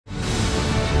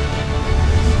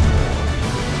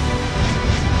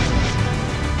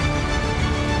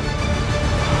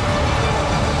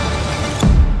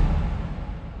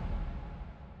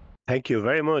Thank you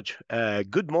very much.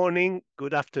 Good morning,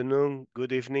 good afternoon,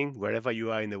 good evening, wherever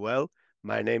you are in the world.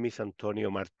 My name is Antonio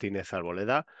Martinez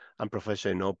Arboleda. I'm professor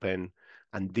in open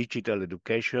and digital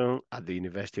education at the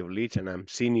University of Leeds, and I'm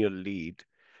senior lead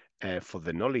for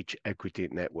the Knowledge Equity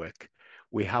Network.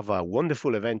 We have a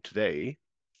wonderful event today,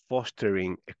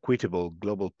 fostering equitable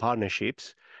global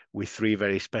partnerships with three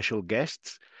very special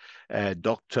guests,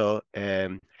 Dr.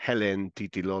 Helen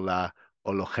Titilola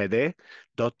Olojede,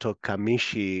 Dr.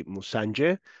 Khamisi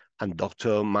Musanje, and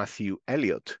Dr. Matthew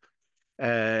Elliott.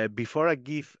 Before I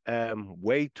give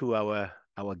way to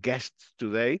our guests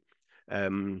today,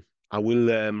 I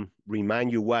will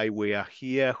remind you why we are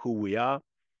here, who we are.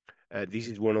 This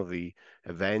is one of the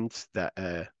events that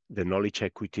the Knowledge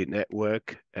Equity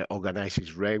Network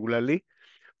organizes regularly.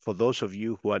 For those of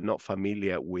you who are not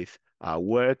familiar with our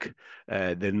work,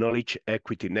 the Knowledge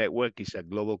Equity Network is a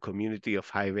global community of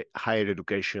higher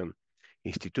education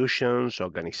institutions,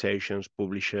 organizations,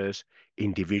 publishers,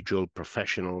 individual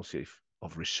professionals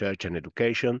of research and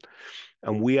education.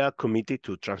 And we are committed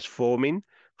to transforming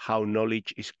how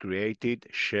knowledge is created,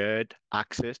 shared,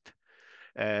 accessed.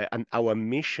 And our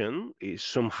mission is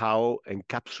somehow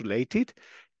encapsulated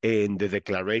in the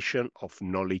Declaration of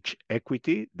Knowledge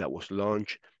Equity that was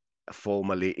launched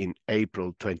formally in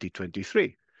April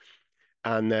 2023.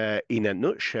 And in a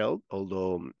nutshell,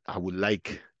 although I would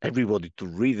like everybody to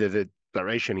read the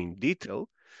declaration in detail,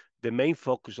 the main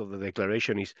focus of the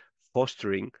declaration is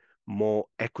fostering more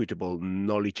equitable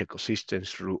knowledge ecosystems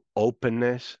through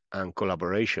openness and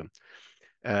collaboration.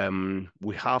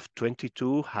 We have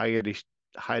 22 higher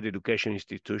education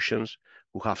institutions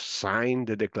who have signed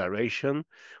the declaration.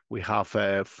 We have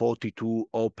 42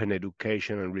 open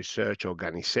education and research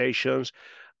organizations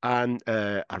and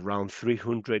around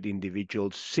 300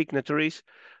 individual signatories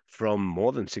from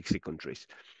more than 60 countries.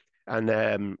 And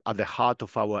at the heart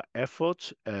of our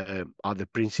efforts are the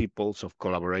principles of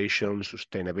collaboration,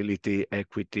 sustainability,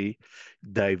 equity,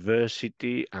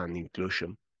 diversity, and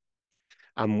inclusion.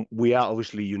 And we are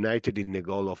obviously united in the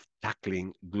goal of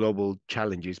tackling global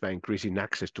challenges by increasing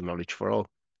access to knowledge for all.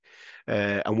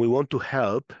 And we want to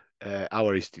help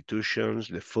our institutions,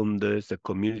 the funders, the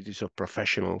communities of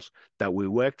professionals that we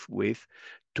work with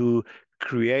to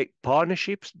create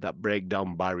partnerships that break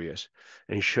down barriers,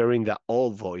 ensuring that all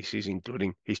voices,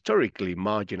 including historically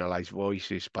marginalized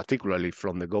voices, particularly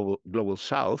from the global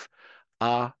South,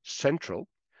 are central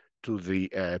to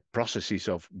the processes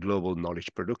of global knowledge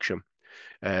production.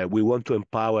 We want to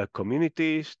empower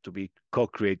communities to be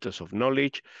co-creators of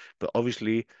knowledge, but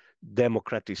obviously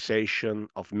democratization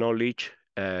of knowledge,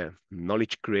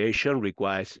 knowledge creation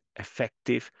requires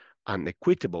effective and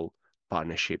equitable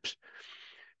partnerships.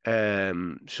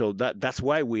 So that's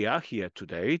why we are here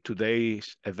today.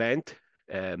 Today's event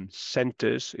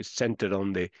is centered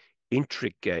on the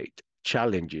intricate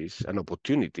challenges and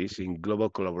opportunities in global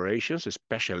collaborations,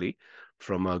 especially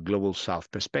from a global South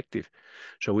perspective.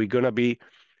 So we're going to be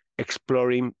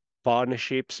exploring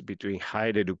partnerships between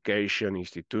higher education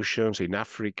institutions in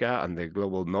Africa and the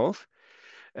global North,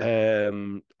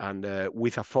 and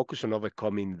with a focus on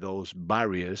overcoming those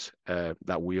barriers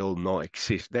that we all know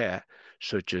exist there,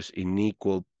 such as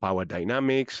unequal power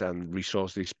dynamics and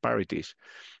resource disparities.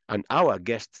 And our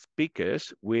guest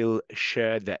speakers will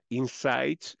share their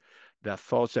insights, their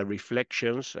thoughts and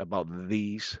reflections about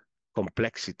these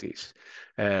complexities.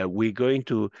 We're going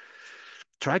to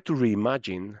try to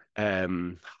reimagine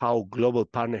how global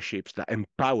partnerships that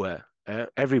empower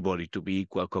everybody to be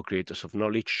equal co-creators of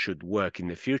knowledge should work in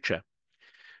the future.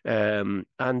 So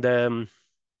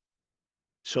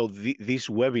this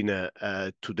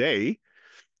webinar today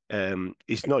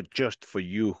is not just for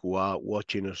you who are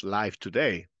watching us live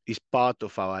today. It's part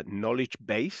of our knowledge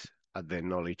base at the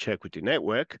Knowledge Equity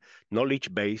Network,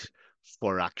 knowledge base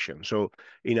for action. So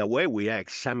in a way, we are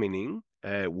examining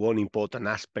one important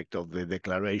aspect of the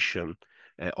declaration,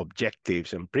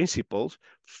 objectives and principles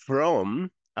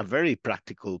from a very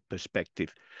practical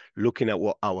perspective, looking at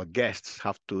what our guests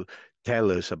have to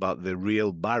tell us about the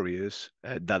real barriers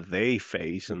that they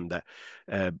face and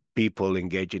that people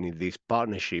engaging in these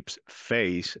partnerships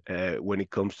face when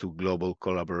it comes to global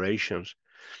collaborations.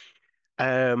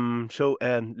 So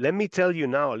let me tell you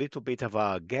now a little bit of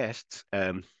our guests.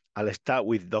 I'll start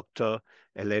with Dr.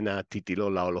 Elena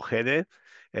Titilola Olojede.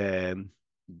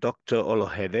 Dr.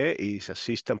 Olojede is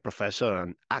assistant professor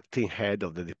and acting head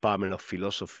of the Department of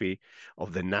Philosophy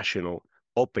of the National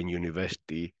Open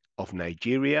University of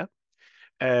Nigeria.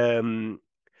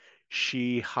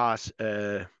 She has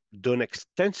done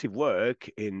extensive work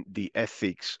in the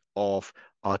ethics of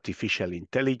artificial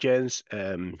intelligence.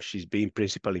 She's been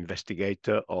principal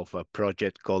investigator of a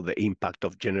project called the Impact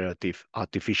of Generative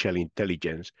Artificial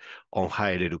Intelligence on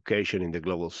Higher Education in the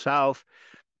Global South,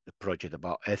 a project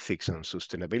about ethics and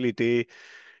sustainability.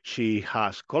 She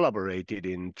has collaborated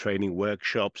in training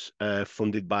workshops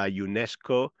funded by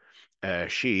UNESCO.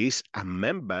 She is a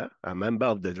member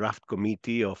of the draft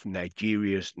committee of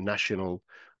Nigeria's National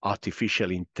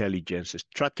Artificial Intelligence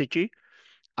Strategy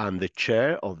and the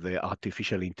chair of the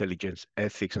Artificial Intelligence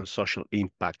Ethics and Social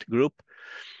Impact Group.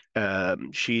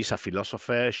 She's a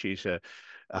philosopher. She's a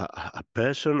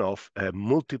person of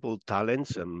multiple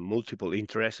talents and multiple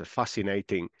interests, a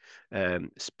fascinating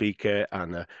speaker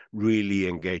and a really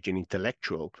engaging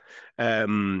intellectual.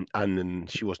 And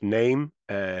she was named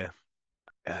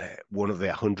one of the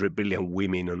 100 billion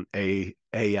women on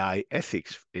AI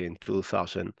ethics in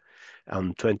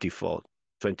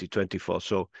 2024.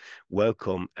 So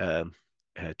welcome to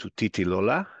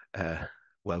Titilola.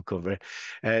 Welcome.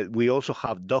 We also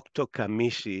have Dr.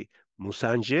 Khamisi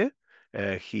Musanje.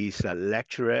 He's a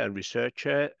lecturer and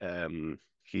researcher.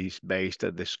 He's based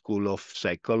at the School of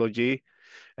Psychology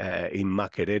in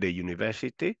Makerere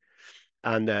University,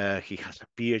 and he has a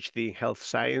PhD in health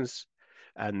science,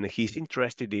 and he's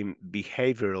interested in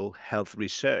behavioral health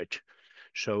research.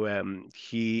 So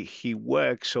he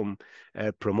works on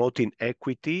promoting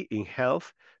equity in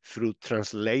health through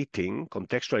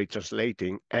contextually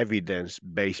translating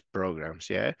evidence-based programs.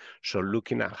 Yeah. So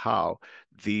looking at how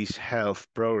these health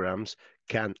programs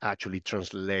can actually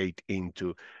translate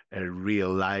into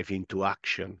real life, into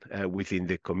action within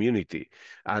the community.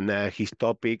 And his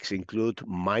topics include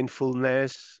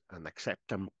mindfulness and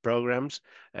acceptance programs,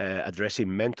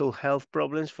 addressing mental health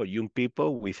problems for young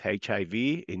people with HIV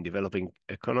in developing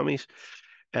economies.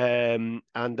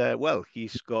 Well,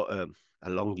 he's got a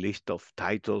long list of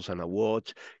titles and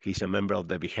awards. He's a member of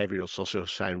the Behavioral Social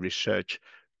Science Research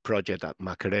Project at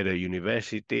Makerere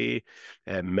University,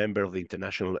 a member of the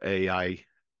International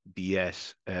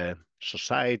AIBS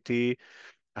Society.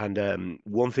 And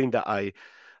one thing that I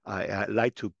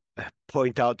like to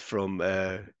point out from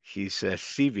his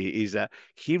CV is that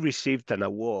he received an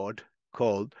award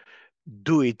called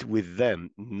 "Do It With Them,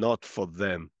 Not For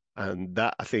Them." And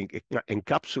that, I think,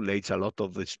 encapsulates a lot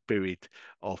of the spirit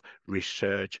of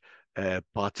research,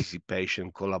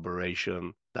 participation,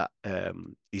 collaboration that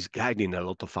is guiding a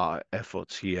lot of our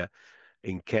efforts here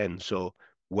in Ken. So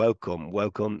welcome.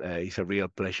 It's a real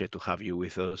pleasure to have you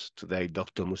with us today,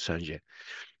 Dr. Musanje.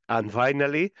 And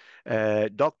finally,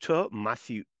 Dr.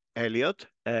 Matthew Elliott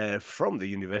from the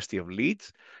University of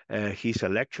Leeds. He's a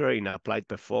lecturer in applied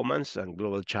performance and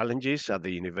global challenges at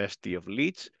the University of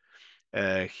Leeds.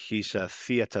 He's a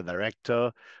theatre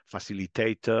director,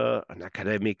 facilitator, an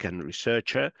academic and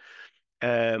researcher.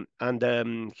 And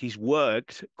he's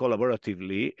worked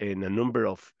collaboratively in a number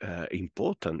of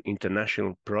important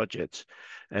international projects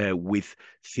with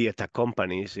theatre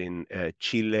companies in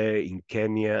Chile, in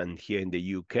Kenya, and here in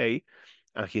the UK.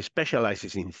 And he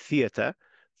specializes in theatre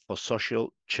for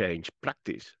social change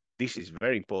practice. This is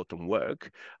very important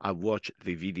work. I've watched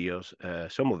the videos,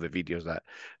 some of the videos that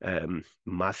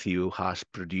Matthew has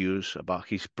produced about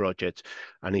his projects,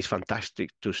 and it's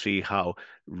fantastic to see how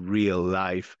real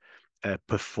life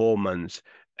performance,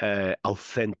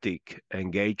 authentic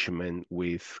engagement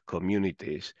with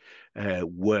communities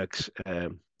works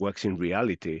in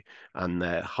reality, and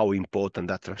how important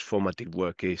that transformative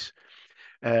work is.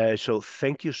 So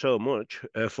thank you so much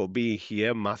for being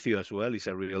here, Matthew, as well. It's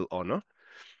a real honor.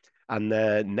 And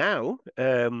now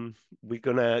we're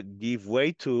going to give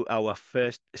way to our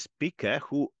first speaker,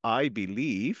 who I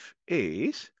believe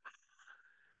is,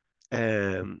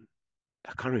 I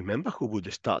can't remember who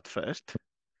would start first.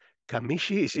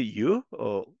 Khamisi, is it you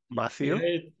or Yeah, Matthew?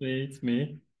 it's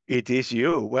me. It is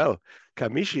you. Well,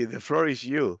 Khamisi, the floor is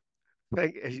you.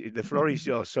 The floor is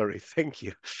yours. Sorry. Thank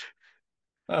you.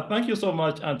 Thank you so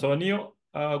much, Antonio.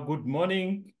 Good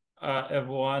morning,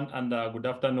 everyone, and good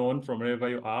afternoon from wherever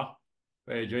you are,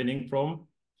 where you're joining from.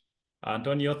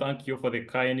 Antonio, thank you for the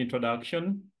kind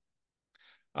introduction.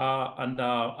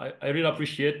 I really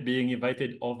appreciate being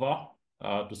invited over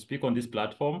to speak on this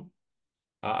platform.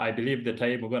 I believe the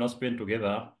time we're going to spend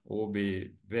together will be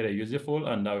very useful,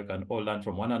 and we can all learn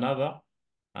from one another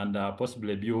and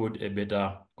possibly build a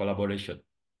better collaboration.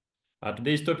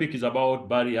 Today's topic is about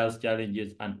barriers,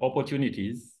 challenges, and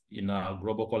opportunities in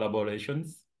global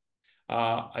collaborations.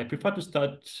 I prefer to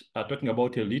start talking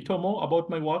about a little more about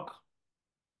my work.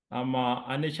 I'm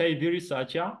an HIV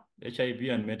researcher, HIV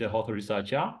and mental health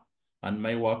researcher, and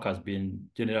my work has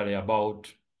been generally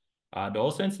about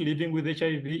adolescents living with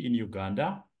HIV in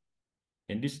Uganda.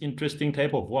 In this interesting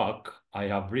type of work, I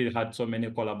have really had so many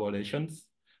collaborations.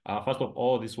 First of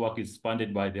all, this work is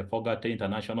funded by the Fogate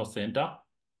International Center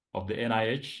of the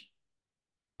NIH.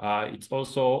 It's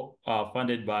also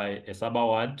funded by a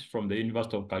sub-award from the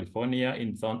University of California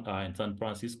in San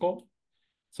Francisco.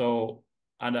 So,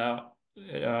 and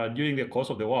during the course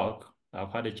of the work,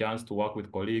 I've had a chance to work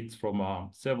with colleagues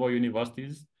from several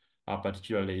universities,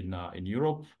 particularly in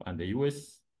Europe and the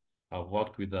US. I've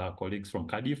worked with colleagues from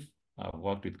Cardiff. I've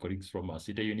worked with colleagues from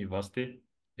City University,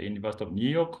 the University of New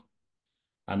York,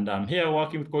 and I'm here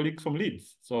working with colleagues from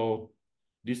Leeds. So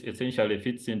this essentially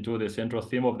fits into the central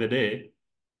theme of the day,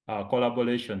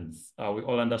 collaborations. We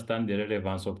all understand the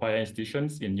relevance of higher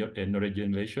institutions in knowledge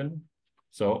generation.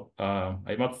 So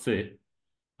I must say,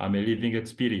 I'm a living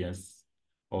experience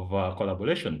of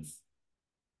collaborations.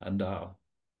 And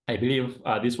I believe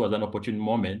this was an opportune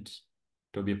moment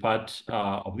to be part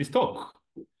of this talk.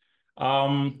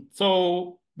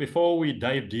 So before we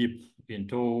dive deep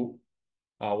into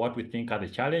what we think are the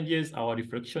challenges, our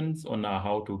reflections on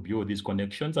how to build these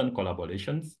connections and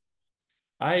collaborations,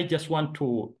 I just want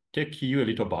to take you a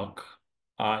little back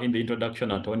in the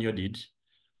introduction Antonio did,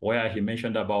 where he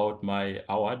mentioned about my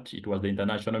award. It was the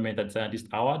International Method Scientist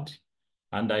Award,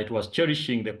 and it was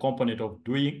cherishing the component of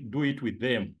do it with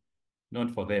them,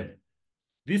 not for them.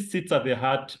 This sits at the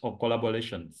heart of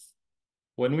collaborations.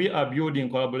 When we are building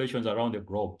collaborations around the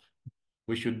globe,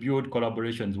 we should build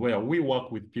collaborations where we work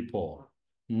with people,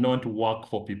 not work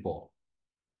for people.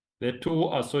 The two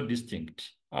are so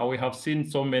distinct. We have seen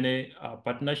so many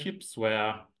partnerships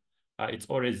where it's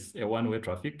always a one-way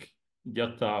traffic,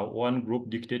 just one group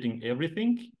dictating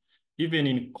everything, even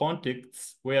in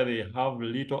contexts where they have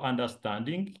little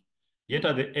understanding. Yet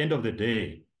at the end of the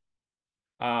day,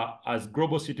 as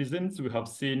global citizens, we have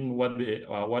seen what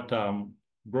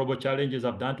global challenges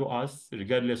have done to us,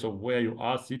 regardless of where you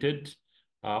are seated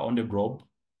on the globe.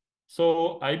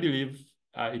 So I believe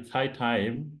it's high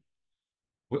time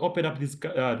we open up these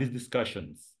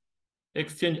discussions,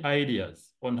 exchange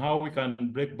ideas on how we can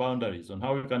break boundaries, on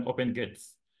how we can open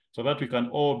gates, so that we can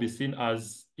all be seen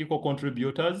as equal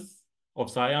contributors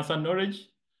of science and knowledge,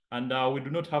 and we do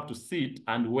not have to sit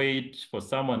and wait for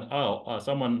someone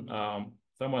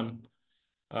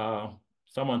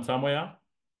somewhere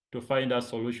to find us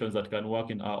solutions that can work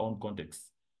in our own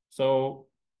context. So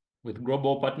with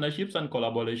global partnerships and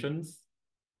collaborations,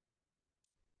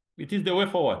 it is the way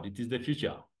forward. It is the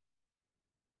future.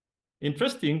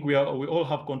 Interesting, we all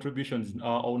have contributions in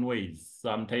our own ways.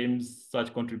 Sometimes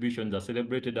such contributions are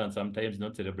celebrated and sometimes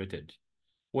not celebrated.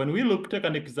 When we take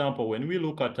an example, when we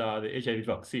look at the HIV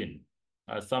vaccine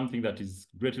as something that is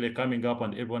greatly coming up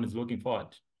and everyone is looking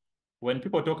forward. When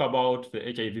people talk about the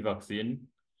HIV vaccine,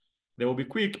 they will be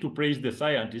quick to praise the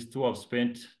scientists who have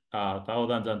spent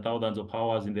thousands and thousands of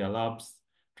hours in their labs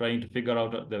trying to figure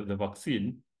out the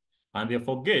vaccine, and they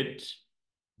forget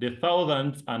the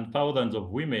thousands and thousands of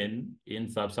women in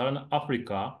sub-Saharan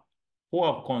Africa who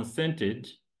have consented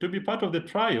to be part of the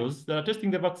trials that are testing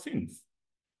the vaccines.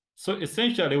 So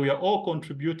essentially, we are all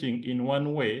contributing in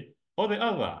one way or the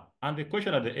other. And the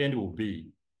question at the end will be,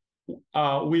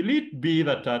 will it be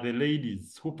that the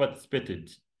ladies who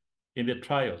participated in the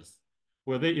trials,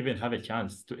 will they even have a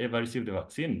chance to ever receive the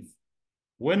vaccines?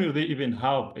 When will they even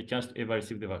have a chance to ever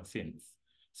receive the vaccines?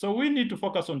 So we need to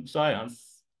focus on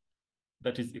science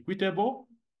that is equitable,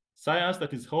 science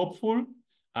that is helpful,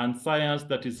 and science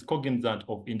that is cognizant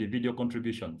of individual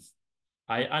contributions.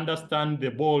 I understand the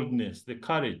boldness, the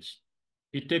courage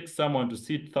it takes someone to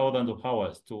sit thousands of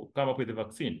hours to come up with a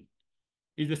vaccine.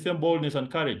 It's the same boldness and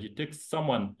courage it takes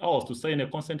someone else to sign a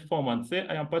consent form and say,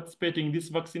 I am participating in this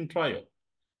vaccine trial.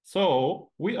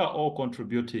 So we are all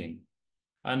contributing.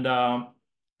 And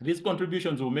these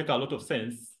contributions will make a lot of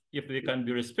sense if they can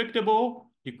be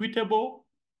respectable, equitable,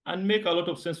 and make a lot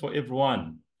of sense for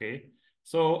everyone, okay?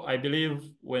 So I believe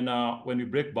when we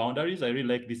break boundaries, I really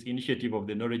like this initiative of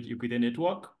the Knowledge Equity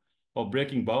Network of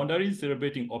breaking boundaries,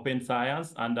 celebrating open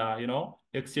science, and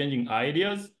exchanging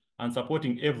ideas and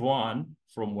supporting everyone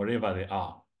from wherever they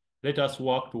are. Let us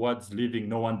work towards leaving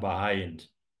no one behind.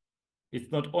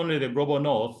 It's not only the global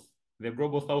North, the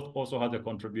global South also has a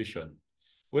contribution.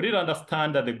 We didn't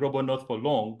understand that the global North for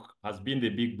long has been the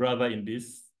big brother in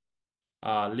this,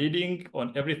 leading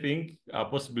on everything,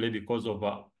 possibly because of,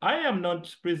 I am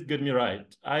not, please get me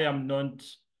right, I am not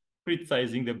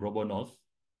criticizing the global North.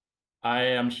 I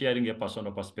am sharing a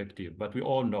personal perspective, but we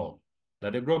all know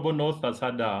that the global North has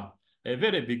had a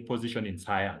very big position in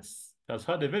science, has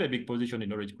had a very big position in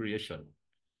knowledge creation.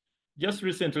 Just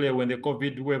recently, when the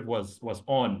COVID wave was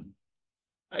on,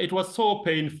 It was so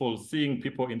painful seeing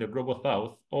people in the global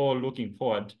south all looking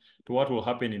forward to what will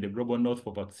happen in the global north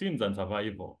for vaccines and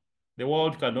survival. The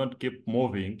world cannot keep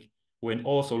moving when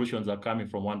all solutions are coming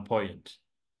from one point.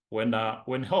 When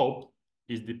hope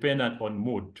is dependent on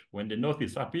mood, when the north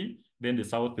is happy, then the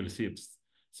south receives.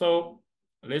 So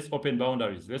let's open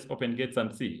boundaries, let's open gates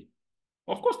and see.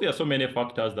 Of course, there are so many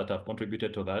factors that have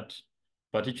contributed to that,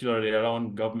 particularly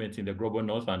around governments in the global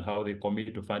north and how they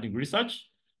commit to funding research.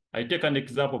 I take an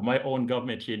example of my own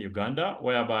government here in Uganda,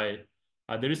 whereby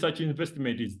the research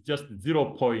investment is just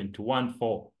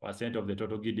 0.14% of the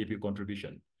total GDP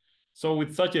contribution. So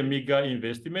with such a meager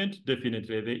investment,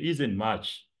 definitely there isn't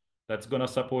much that's going to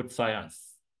support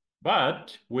science.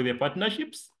 But with the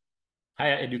partnerships,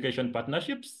 higher education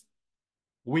partnerships,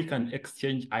 we can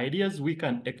exchange ideas, we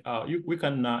can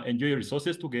enjoy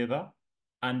resources together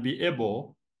and be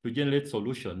able to generate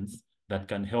solutions that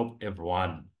can help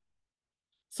everyone.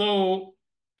 So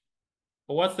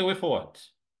what's the way forward?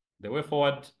 The way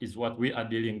forward is what we are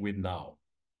dealing with now.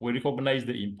 We recognize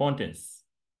the importance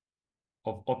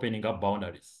of opening up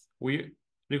boundaries. We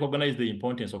recognize the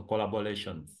importance of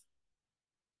collaborations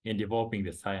in developing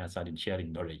the science and in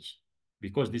sharing knowledge,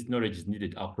 because this knowledge is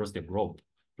needed across the globe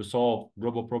to solve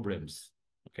global problems,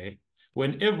 okay?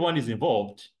 When everyone is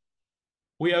involved,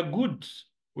 we are good.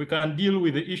 We can deal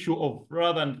with the issue of,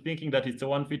 rather than thinking that it's a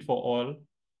one fit for all,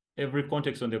 every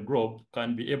context on the globe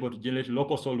can be able to generate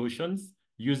local solutions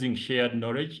using shared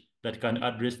knowledge that can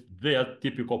address their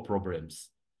typical problems.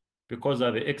 Because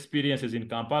the experiences in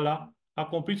Kampala are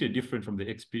completely different from the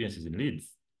experiences in Leeds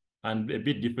and a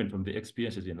bit different from the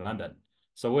experiences in London.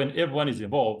 So when everyone is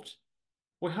involved,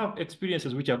 we have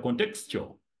experiences which are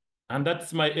contextual. And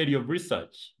that's my area of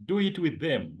research. Do it with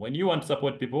them. When you want to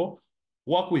support people,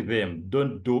 work with them.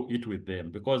 Don't do it with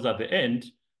them. Because at the end,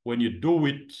 when you do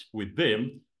it with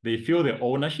them, they feel the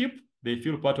ownership, they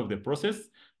feel part of the process,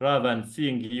 rather than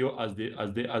seeing you as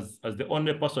the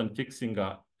only person fixing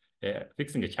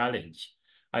a challenge.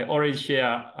 I already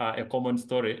share a common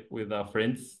story with our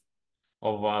friends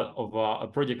of a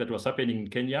project that was happening in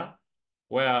Kenya,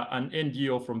 where an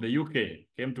NGO from the UK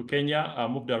came to Kenya,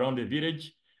 moved around the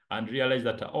village, and realized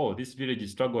that, oh, this village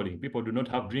is struggling. People do not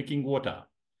have drinking water.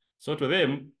 So to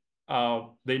them,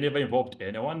 they never involved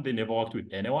anyone. They never worked with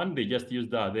anyone. They just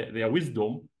used their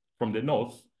wisdom from the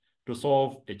north to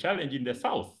solve a challenge in the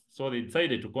south. So they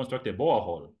decided to construct a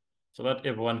borehole so that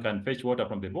everyone can fetch water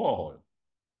from the borehole.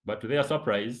 But to their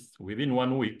surprise, within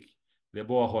 1 week, the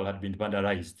borehole had been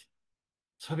vandalized.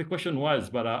 So the question was,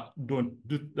 but do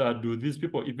these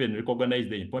people even recognize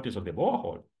the importance of the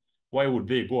borehole? Why would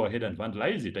they go ahead and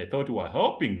vandalize it? I thought we were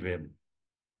helping them.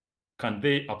 Can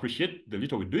they appreciate the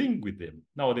little we're doing with them?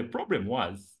 Now, the problem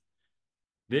was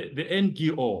the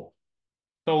NGO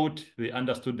thought they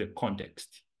understood the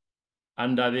context,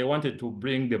 and they wanted to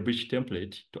bring the British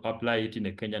template to apply it in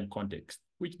a Kenyan context,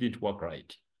 which didn't work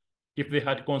right. If they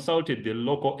had consulted the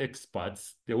local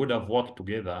experts, they would have worked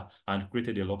together and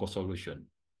created a local solution.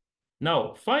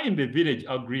 Now, fine, the village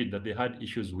agreed that they had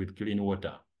issues with clean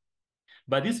water.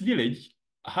 But this village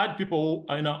had people,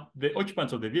 the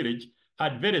occupants of the village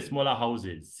had very smaller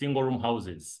houses, single-room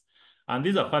houses. And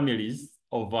these are families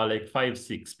of like 5,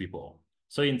 6 people.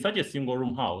 So in such a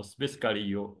single-room house, basically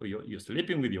you're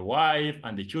sleeping with your wife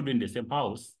and the children in the same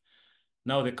house.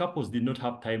 Now the couples did not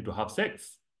have time to have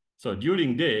sex. So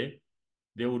during day,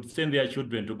 they would send their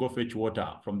children to go fetch water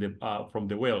from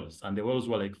the wells, and the wells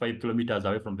were like 5 kilometers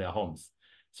away from their homes.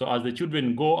 So as the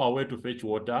children go away to fetch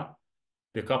water,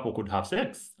 the couple could have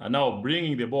sex. And now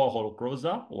bringing the borehole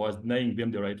closer was denying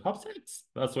them the right to have sex.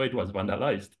 That's why it was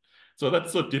vandalized. So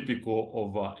that's so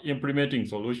typical of implementing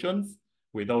solutions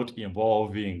without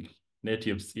involving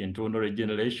natives into knowledge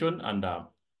generation and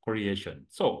creation.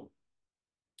 So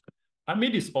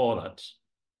amidst all that,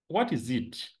 what is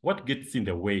it? What gets in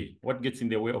the way? What gets in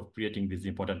the way of creating these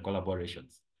important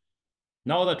collaborations?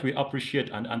 Now that we appreciate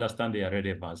and understand their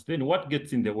relevance, then what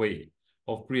gets in the way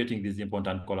of creating these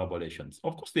important collaborations?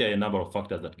 Of course, there are a number of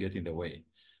factors that get in the way,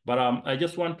 but I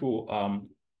just want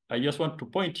to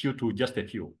point you to just a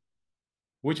few,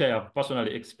 which I have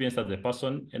personally experienced as a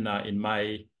person in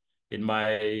my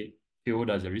field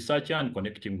as a researcher and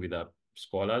connecting with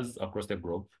scholars across the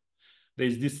globe. There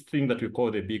is this thing that we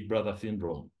call the big brother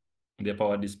syndrome, the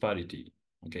power disparity,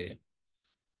 okay?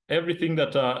 Everything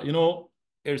that,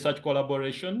 a research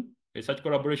collaboration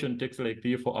takes like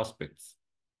 3 or 4 aspects.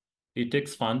 It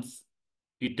takes funds,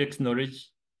 it takes knowledge,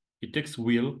 it takes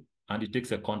will, and it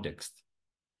takes a context.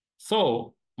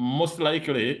 So most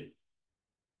likely,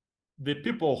 the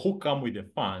people who come with the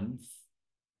funds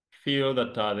feel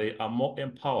that they are more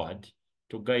empowered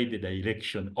to guide the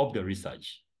direction of the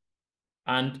research.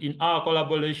 And in our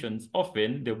collaborations,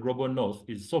 often the Global North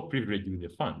is so privileged with the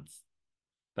funds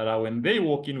that when they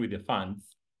walk in with the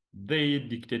funds, they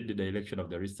dictate the direction of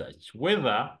the research,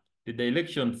 whether the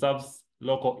direction serves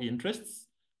local interests,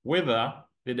 whether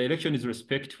the direction is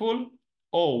respectful,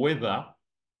 or whether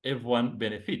everyone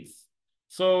benefits.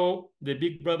 So the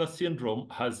Big Brother syndrome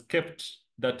has kept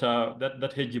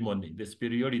that hegemony, the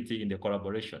superiority in the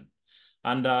collaboration.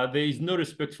 And there is no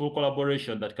respectful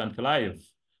collaboration that can thrive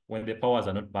when the powers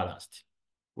are not balanced.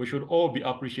 We should all be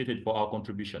appreciated for our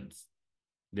contributions.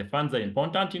 The funds are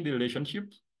important in the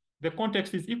relationship. The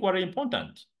context is equally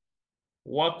important.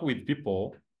 Work with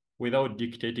people without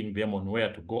dictating them on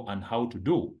where to go and how to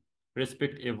do.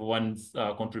 Respect everyone's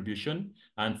contribution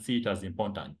and see it as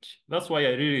important. That's why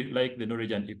I really like the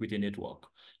Knowledge and Equity Network,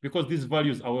 because these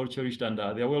values are well cherished and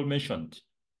they are well mentioned.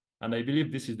 And I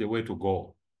believe this is the way to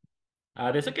go.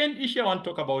 The second issue I want to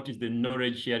talk about is the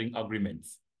knowledge sharing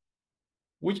agreements.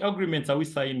 Which agreements are we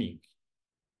signing?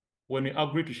 When we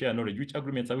agree to share knowledge, which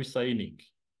agreements are we signing?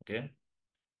 Okay.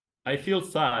 I feel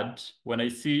sad when I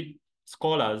see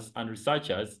scholars and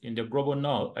researchers in the global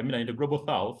north, in the global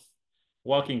south,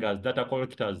 working as data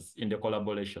collectors in the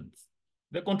collaborations.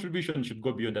 The contribution should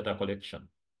go beyond data collection.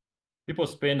 People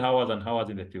spend hours and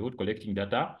hours in the field collecting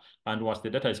data, and once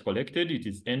the data is collected, it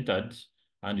is entered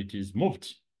and it is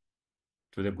moved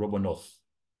to the global north.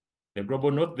 The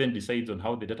global north then decides on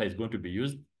how the data is going to be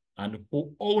used and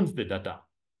who owns the data.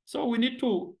 So we need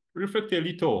to reflect a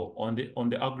little on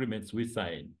the agreements we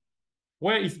sign.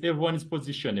 Where is everyone's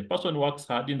position? A person works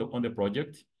hard on the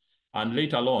project, and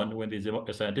later on, when there's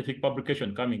a scientific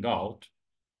publication coming out,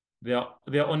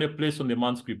 their only place on the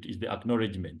manuscript is the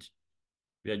acknowledgement.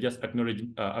 They are just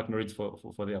acknowledged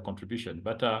for their contribution.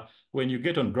 But when you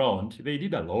get on ground, they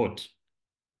did a lot.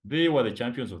 They were the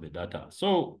champions of the data.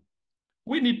 So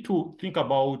we need to think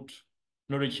about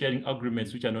knowledge sharing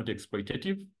agreements which are not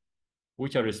exploitative,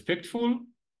 which are respectful,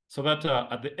 so that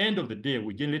at the end of the day,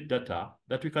 we generate data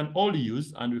that we can all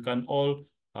use and we can all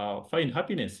find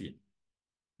happiness in.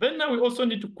 Then now we also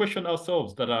need to question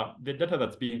ourselves that the data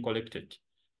that's being collected,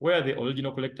 where the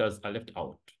original collectors are left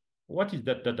out. What is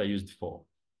that data used for?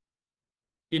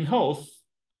 In health,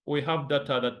 we have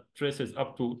data that traces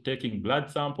up to taking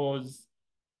blood samples,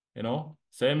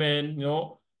 semen,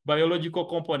 biological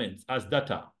components as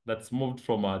data that's moved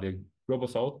from the global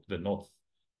south to the north.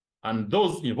 And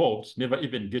those involved never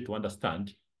even get to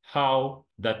understand how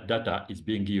that data is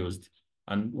being used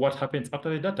and what happens after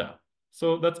the data.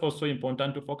 So that's also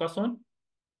important to focus on.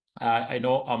 I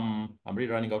know I'm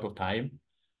really running out of time,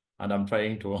 and I'm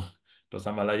trying to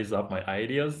summarize up my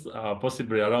ideas,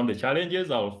 possibly around the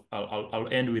challenges. I'll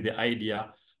end with the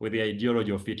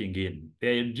ideology of fitting in.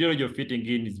 The ideology of fitting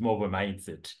in is more of a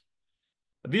mindset.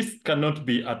 This cannot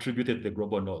be attributed to the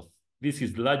global north. This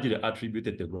is largely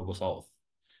attributed to the global south.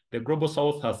 The global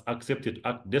south has accepted to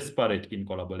act desperate in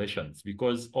collaborations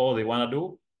because all they want to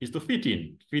do is to fit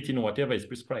in whatever is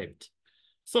prescribed.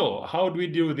 So how do we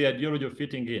deal with the ideology of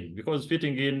fitting in? Because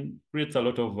fitting in creates a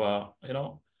lot of,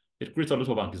 it creates a lot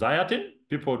of anxiety.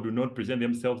 People do not present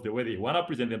themselves the way they want to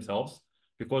present themselves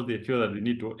because they feel that they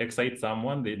need to excite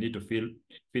someone. They need to fit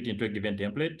into a given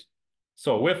template.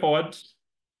 So way forward,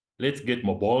 let's get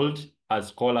more bold as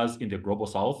scholars in the global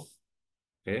south.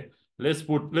 Okay, let's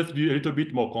be a little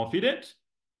bit more confident,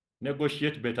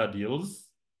 negotiate better deals,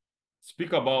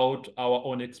 speak about our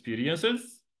own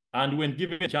experiences, and when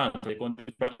given a chance, like on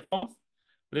these platforms,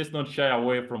 let's not shy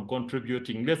away from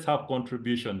contributing. Let's have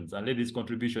contributions and let these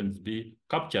contributions be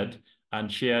captured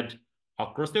and shared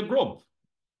across the globe.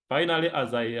 Finally,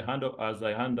 as I hand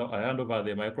over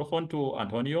the microphone to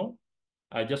Antonio,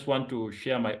 I just want to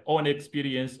share my own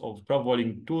experience of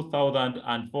traveling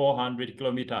 2,400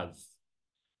 kilometers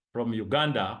from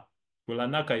Uganda to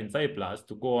Lanaka in Cyprus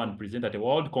to go and present at a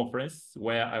world conference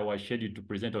where I was scheduled to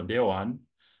present on day 1.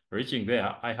 Reaching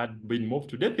there, I had been moved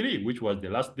to day 3, which was the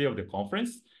last day of the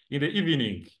conference, in the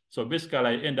evening. So basically,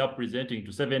 I ended up presenting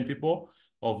to 7 people,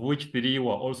 of which 3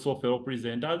 were also fellow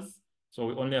presenters. So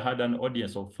we only had an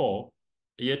audience of 4.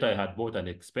 Yet I had bought an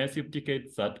expensive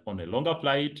ticket, sat on a longer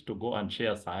flight to go and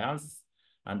share science.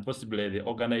 And possibly the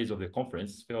organizers of the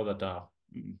conference felt that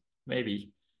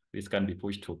maybe this can be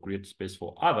pushed to create space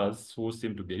for others who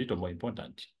seem to be a little more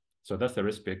important. So that's the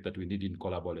respect that we need in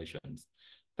collaborations.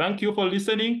 Thank you for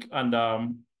listening, and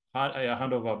I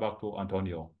hand over back to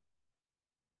Antonio.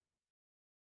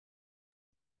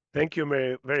 Thank you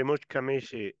very much,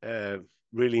 Khamisi.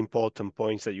 Really important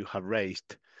points that you have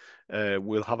raised.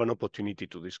 We'll have an opportunity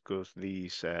to discuss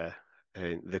these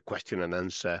the question and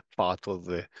answer part of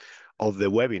the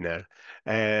webinar.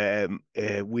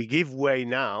 We give way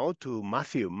now to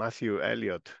Matthew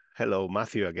Elliott. Hello,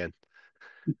 Matthew again.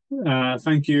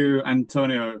 Thank you,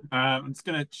 Antonio. I'm just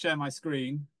going to share my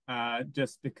screen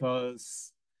just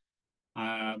because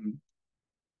the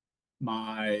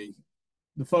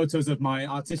photos of my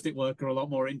artistic work are a lot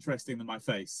more interesting than my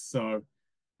face. So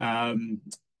I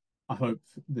hope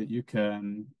that you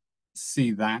can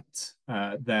see that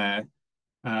there.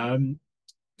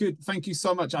 Good. Thank you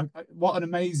so much. What an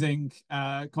amazing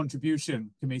contribution,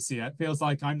 Khamisi. It feels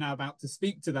like I'm now about to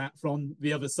speak to that from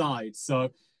the other side. So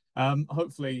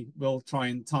hopefully we'll try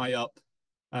and tie up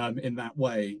in that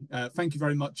way. Thank you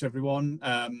very much, everyone.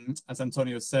 As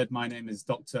Antonio said, my name is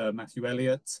Dr. Matthew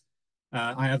Elliott.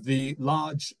 I have the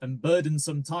large and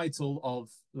burdensome title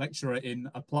of Lecturer in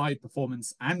Applied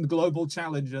Performance and Global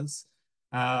Challenges,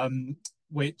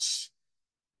 which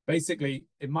basically,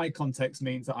 in my context,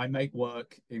 means that I make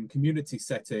work in community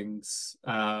settings,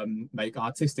 make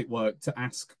artistic work to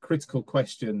ask critical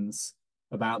questions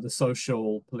about the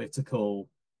social, political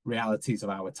realities of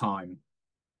our time.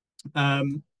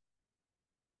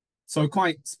 So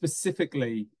quite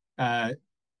specifically,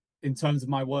 in terms of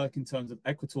my work, in terms of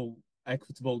equitable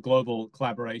global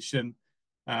collaboration,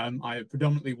 I have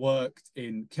predominantly worked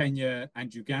in Kenya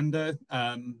and Uganda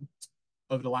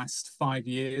over the last 5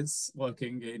 years,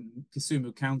 working in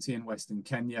Kisumu County in Western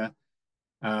Kenya,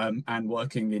 and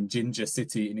working in Jinja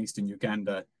City in Eastern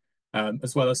Uganda,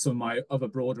 as well as some of my other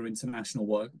broader international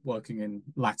work, working in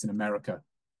Latin America.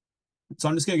 So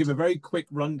I'm just going to give a very quick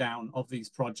rundown of these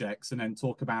projects and then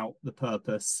talk about the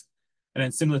purpose. And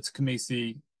then similar to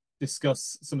Khamisi,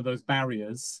 discuss some of those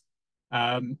barriers.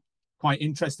 Quite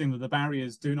interesting that the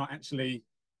barriers do not actually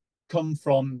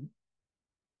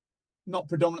not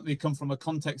predominantly come from a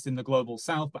context in the global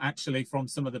south, but actually from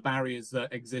some of the barriers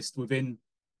that exist within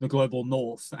the global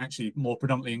north, actually more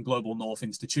predominantly in global north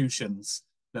institutions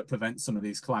that prevent some of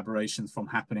these collaborations from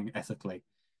happening ethically.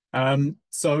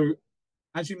 So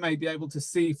as you may be able to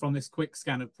see from this quick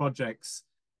scan of projects,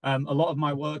 a lot of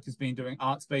my work has been doing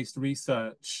arts-based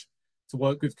research to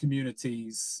work with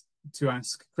communities to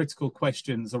ask critical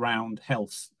questions around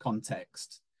health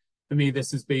context. For me,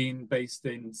 this has been based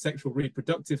in sexual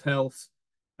reproductive health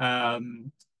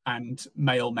and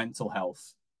male mental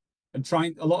health. And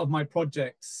a lot of my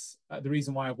projects, the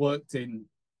reason why I've worked in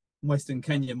Western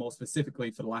Kenya more specifically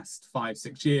for the last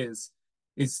 5-6 years,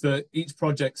 is that each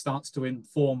project starts to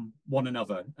inform one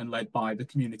another and led by the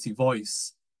community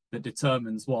voice that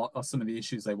determines what are some of the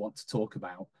issues they want to talk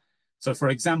about. So for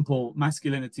example,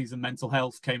 masculinities and mental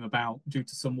health came about due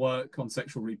to some work on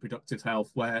sexual reproductive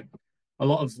health, where a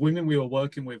lot of women we were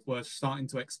working with were starting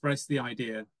to express the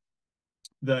idea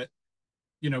that,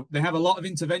 you know, they have a lot of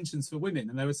interventions for women,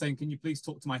 and they were saying, can you please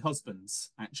talk to my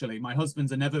husbands? Actually, my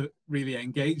husbands are never really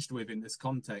engaged with in this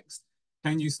context.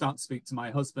 Can you start to speak to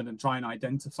my husband and try and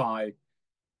identify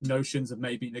notions of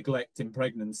maybe neglect in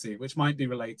pregnancy, which might be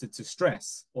related to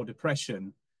stress or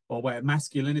depression, or where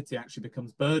masculinity actually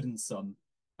becomes burdensome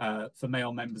for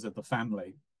male members of the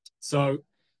family. So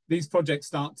these projects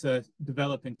start to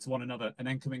develop into one another, and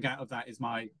then coming out of that is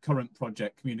my current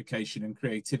project, Communication and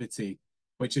Creativity,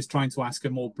 which is trying to ask a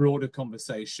more broader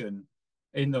conversation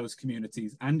in those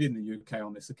communities and in the UK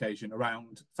on this occasion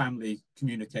around family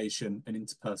communication and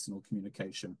interpersonal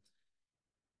communication.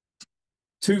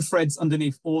 Two threads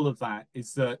underneath all of that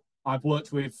is that I've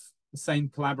worked with the same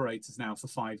collaborators now for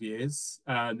 5 years.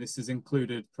 This has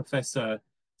included Professor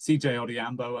CJ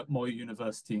Odhiambo at Moi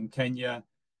University in Kenya,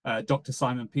 Dr.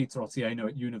 Simon Peter Otieno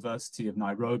at University of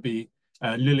Nairobi,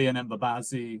 Lillian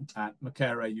Mbabazi at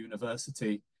Makerere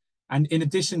University. And in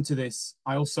addition to this,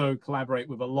 I also collaborate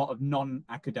with a lot of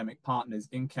non-academic partners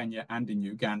in Kenya and in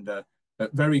Uganda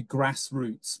at very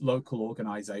grassroots local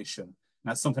organization. And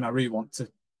that's something I really want to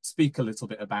speak a little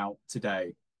bit about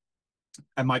today.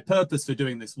 And my purpose for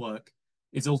doing this work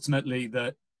is ultimately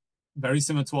that, very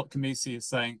similar to what Khamisi is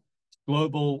saying,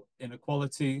 global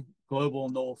inequality, global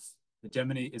north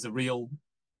hegemony is a real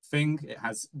thing. It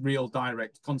has real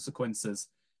direct consequences.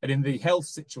 And in the health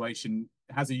situation,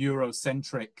 it has a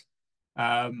Eurocentric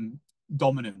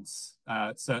dominance,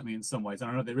 certainly in some ways.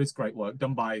 And I know there is great work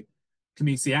done by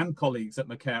Khamisi and colleagues at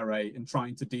Makerere in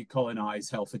trying to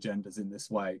decolonize health agendas in this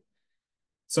way.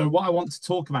 So what I want to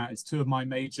talk about is two of my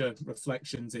major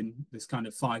reflections in this kind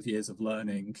of 5 years of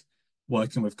learning,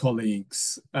 working with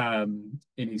colleagues in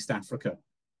East Africa.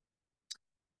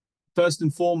 First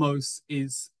and foremost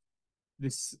is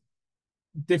this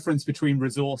difference between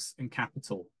resource and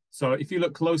capital. So if you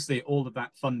look closely at all of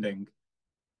that funding,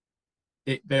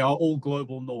 they are all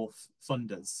global north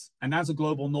funders. And as a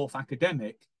global north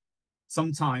academic,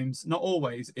 sometimes, not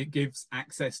always, it gives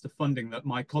access to funding that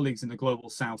my colleagues in the global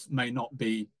south may not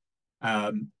be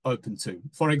open to.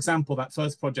 For example, that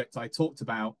first project I talked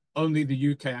about, only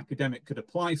the UK academic could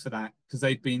apply for that because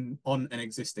they'd been on an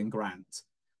existing grant,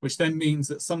 which then means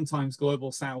that sometimes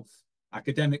Global South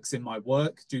academics in my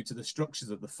work, due to the structures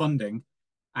of the funding,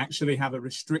 actually have a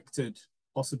restricted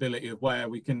possibility of where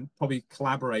we can probably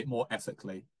collaborate more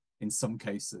ethically in some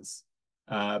cases.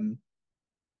 And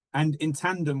in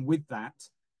tandem with that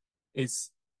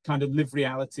is kind of lived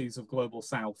realities of Global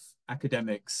South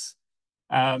academics,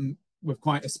 with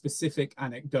quite a specific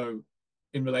anecdote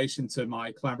in relation to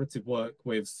my collaborative work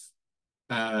with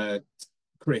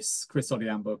Chris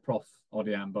Odhiambo, Prof.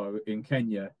 Odhiambo in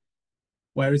Kenya.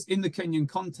 Whereas in the Kenyan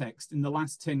context, in the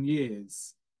last 10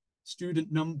 years,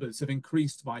 student numbers have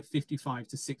increased by 55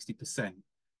 to 60%.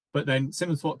 But then,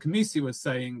 similar to what Khamisi was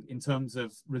saying in terms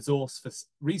of resource for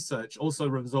research, also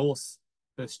resource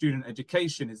for student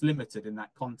education is limited in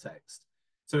that context.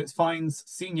 So it finds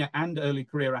senior and early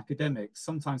career academics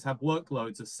sometimes have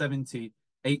workloads of 70,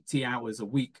 80 hours a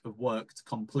week of work to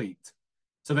complete.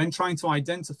 So then trying to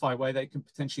identify where they can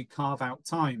potentially carve out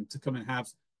time to come and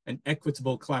have an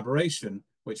equitable collaboration,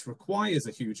 which requires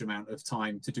a huge amount of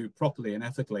time to do properly and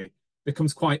ethically,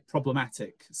 becomes quite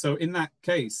problematic. So in that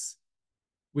case,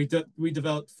 we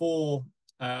developed 4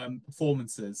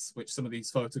 performances, which some of these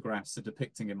photographs are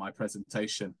depicting in my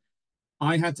presentation.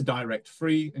 I had to direct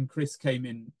 3, and Chris came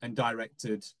in and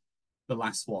directed the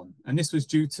last one. And this was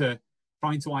due to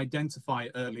trying to identify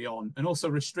early on, and also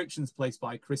restrictions placed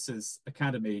by Chris's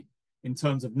academy in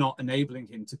terms of not enabling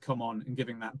him to come on and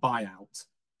giving that buyout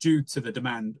due to the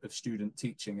demand of student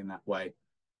teaching in that way.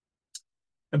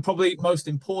 And probably most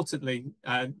importantly,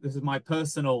 this is my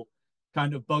personal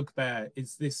kind of bugbear,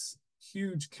 is this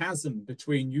huge chasm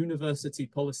between university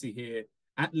policy here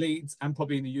at Leeds and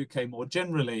probably in the UK more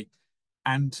generally,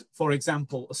 and, for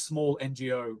example, a small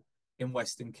NGO in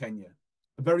Western Kenya.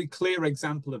 A very clear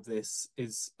example of this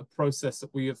is a process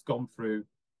that we have gone through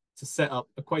to set up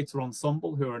Equator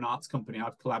Ensemble, who are an arts company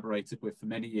I've collaborated with for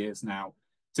many years now,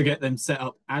 to get them set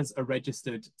up as a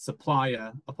registered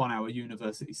supplier upon our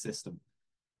university system.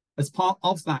 As part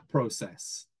of that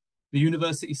process, the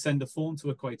university send a form to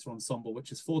Equator Ensemble,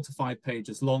 which is 4 to 5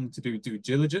 pages long, to do due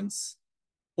diligence.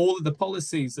 All of the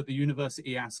policies that the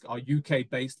university ask are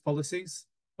UK-based policies,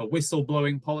 a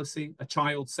whistleblowing policy, a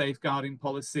child safeguarding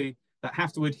policy, that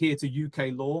have to adhere to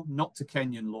UK law, not to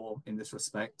Kenyan law in this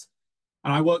respect.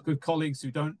 And I work with colleagues who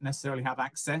don't necessarily have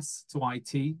access to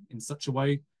IT in such a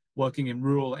way, working in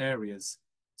rural areas.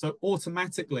 So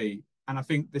automatically, and I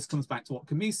think this comes back to what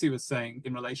Khamisi was saying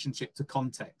in relationship to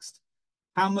context,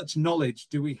 how much knowledge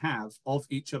do we have of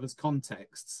each other's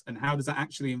contexts, and how does that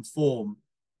actually inform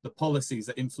the policies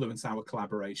that influence our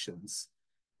collaborations?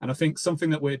 And I think something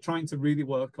that we're trying to really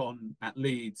work on at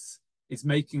Leeds is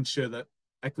making sure that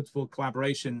equitable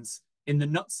collaborations in the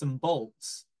nuts and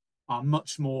bolts are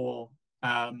much more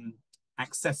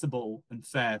accessible and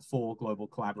fair for global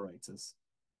collaborators.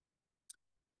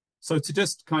 So to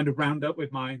just kind of round up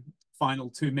with my final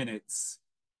 2 minutes,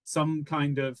 some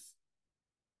kind of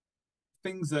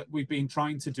things that we've been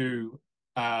trying to do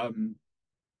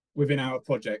within our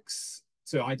projects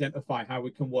to identify how we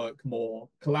can work more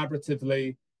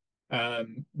collaboratively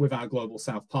with our Global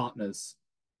South partners.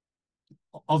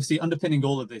 Obviously, underpinning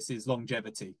all of this is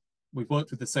longevity. We've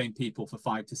worked with the same people for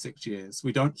 5 to 6 years.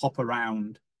 We don't hop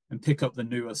around and pick up the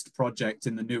newest project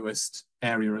in the newest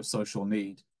area of social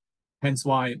need. Hence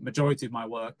why majority of my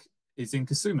work is in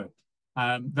Kisumu.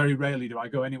 Very rarely do I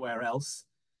go anywhere else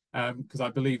because I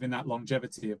believe in that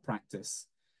longevity of practice.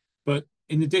 But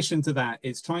in addition to that,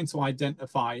 it's trying to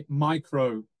identify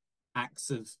micro acts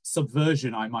of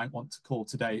subversion, I might want to call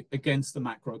today, against the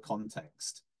macro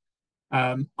context.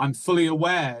 I'm fully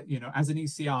aware, as an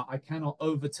ECR, I cannot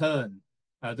overturn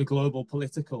the global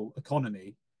political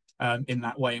economy in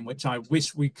that way, in which I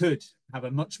wish we could have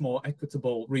a much more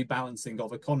equitable rebalancing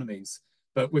of economies.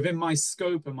 But within my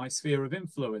scope and my sphere of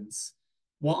influence,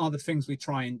 what are the things we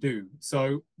try and do?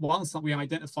 So whilst we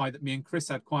identify that me and Chris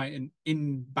had quite an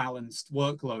imbalanced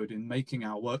workload in making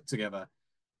our work together,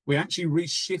 we actually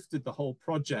reshifted the whole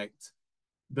project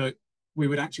that we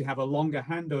would actually have a longer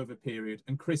handover period,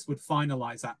 and Chris would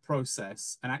finalize that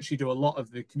process and actually do a lot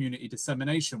of the community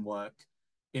dissemination work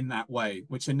in that way,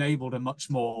 which enabled a much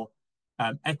more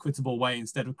equitable way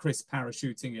instead of Chris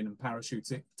parachuting in and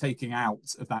taking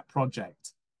out of that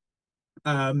project.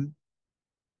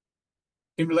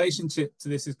 In relationship to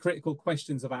this is critical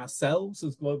questions of ourselves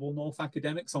as Global North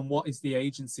academics on what is the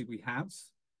agency we have.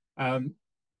 And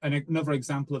another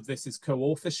example of this is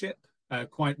co-authorship.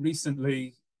 Quite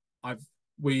recently,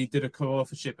 we did a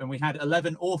co-authorship and we had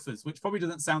 11 authors, which probably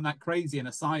doesn't sound that crazy in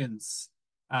a science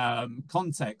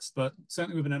context, but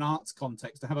certainly within an arts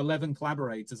context, to have 11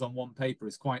 collaborators on one paper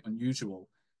is quite unusual.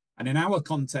 And in our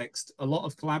context, a lot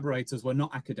of collaborators were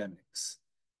not academics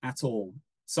at all.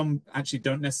 Some actually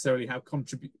don't necessarily have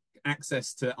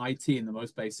access to IT in the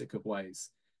most basic of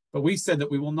ways. But we said that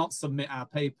we will not submit our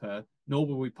paper, nor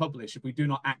will we publish if we do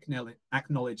not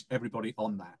acknowledge everybody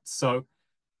on that. So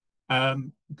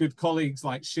good colleagues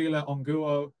like Sheila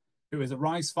Onguo, who is a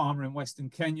rice farmer in Western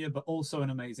Kenya, but also an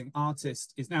amazing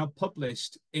artist, is now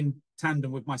published in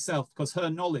tandem with myself because her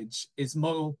knowledge is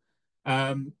more,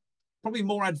 probably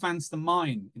more advanced than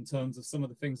mine in terms of some of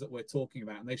the things that we're talking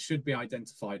about, and they should be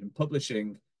identified, and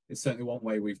publishing is certainly one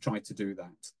way we've tried to do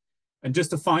that. And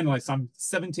just to finalize, I'm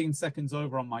 17 seconds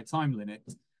over on my time limit,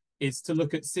 is to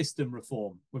look at system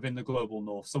reform within the Global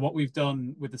North. So what we've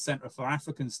done with the Centre for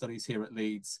African Studies here at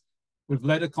Leeds, we've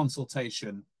led a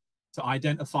consultation to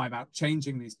identify about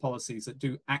changing these policies that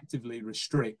do actively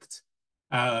restrict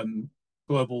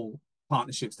global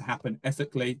partnerships to happen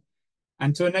ethically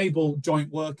and to enable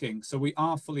joint working. So we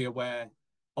are fully aware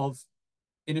of,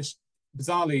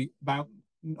 bizarrely, about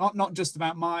not just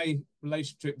about my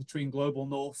relationship between Global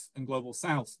North and Global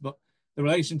South, but the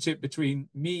relationship between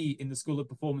me in the School of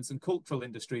Performance and Cultural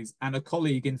Industries and a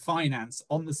colleague in finance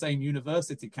on the same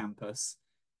university campus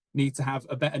need to have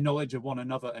a better knowledge of one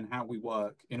another and how we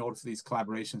work in order for these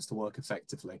collaborations to work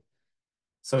effectively.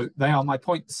 So they are my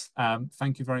points.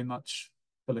 Thank you very much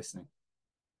for listening.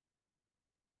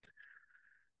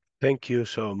 Thank you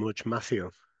so much,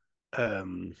 Matthew.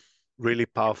 Really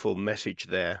powerful message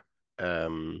there.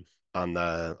 And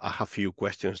I have a few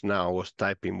questions now. I was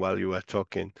typing while you were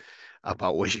talking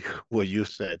about what you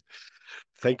said.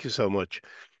 Thank you so much.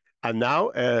 And now,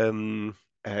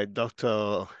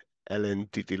 Dr. Elena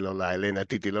Titilola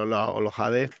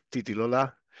Olojede.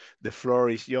 Titilola, the floor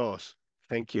is yours.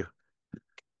 Thank you.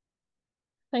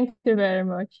 Thank you very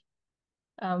much.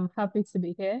 I'm happy to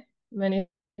be here. Many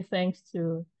thanks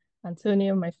to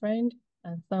Antonio, my friend,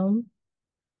 and Thom,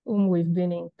 whom we've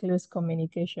been in close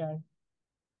communication.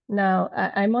 Now,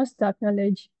 I must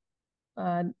acknowledge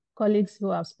colleagues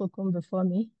who have spoken before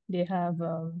me. They have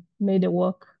made the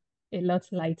work a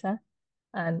lot lighter,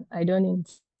 and I don't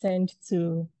intend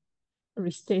to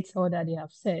restate all that they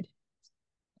have said.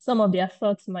 Some of their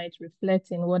thoughts might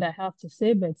reflect in what I have to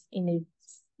say, but in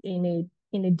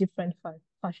a different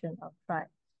fashion, I'll try.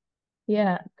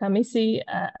 Yeah, Khamisi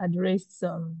had raised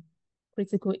some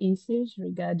critical issues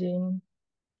regarding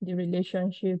the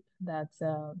relationship that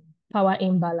power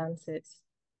imbalances.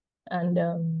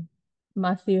 And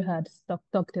Matthew had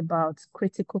talked about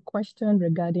critical questions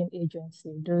regarding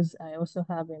agency. Those I also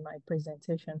have in my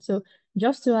presentation. So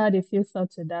just to add a few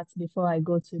thoughts to that before I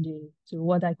go to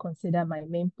what I consider my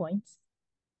main points.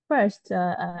 First,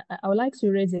 I would like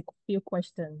to raise a few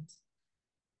questions.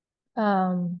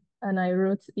 And I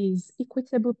wrote, is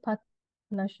equitable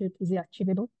partnership, is it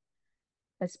achievable?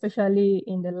 Especially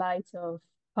in the light of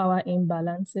power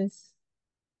imbalances,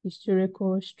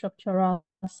 historical, structural,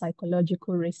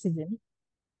 psychological racism.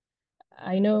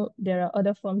 I know there are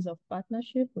other forms of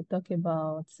partnership. We talk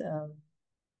about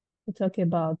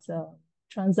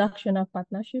transactional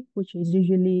partnership, which is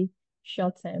usually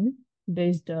short-term,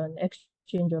 based on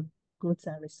exchange of goods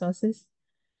and resources.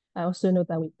 I also know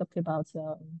that we talk about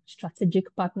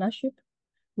strategic partnership,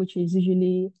 which is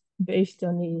usually based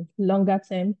on a longer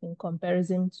term in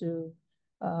comparison to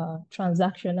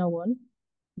transactional one.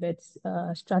 But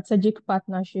strategic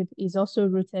partnership is also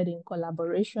rooted in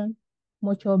collaboration,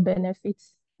 mutual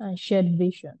benefits, and shared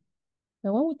vision.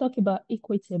 Now, when we talk about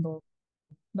equitable,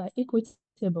 by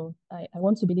equitable, I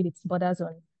want to believe it borders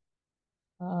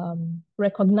on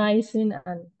recognizing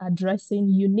and addressing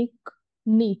unique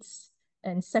needs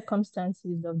and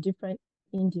circumstances of different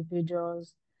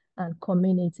individuals and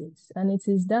communities. And it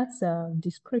is that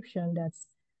description that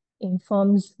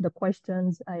informs the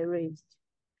questions I raised.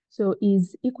 So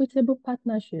is equitable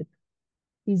partnership,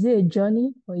 is it a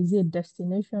journey or is it a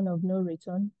destination of no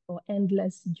return or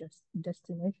endless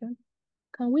destination?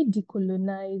 Can we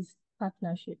decolonize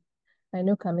partnership? I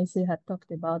know Khamisi had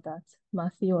talked about that.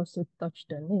 Matthew also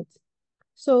touched on it.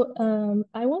 So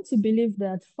I want to believe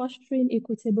that fostering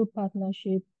equitable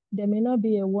partnership, there may not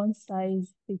be a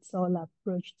one-size-fits-all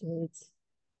approach to it,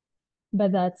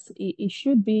 but that it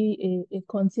should be a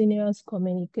continuous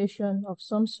communication of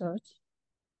some sort.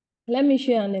 Let me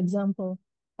share an example.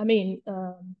 I mean,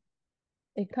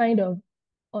 a kind of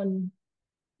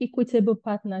equitable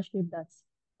partnership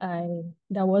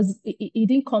it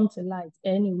didn't come to light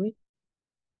anyway,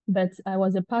 but I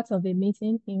was a part of a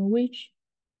meeting in which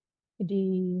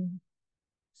the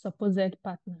supposed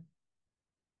partner,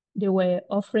 they were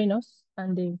offering us,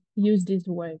 and they used this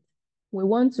word, We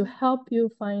want to help you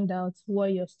find out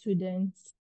what your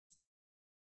students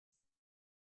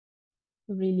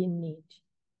really need.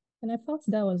 And I thought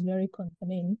that was very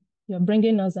concerning. You're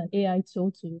bringing us an AI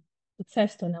tool to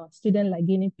test on our students like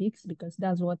guinea pigs, because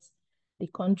that's what the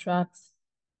contract,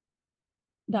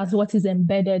 that's what is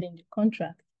embedded in the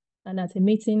contract. And at a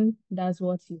meeting, that's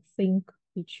what you think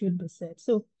it should be said.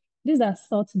 So these are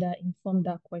thoughts that inform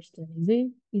that question.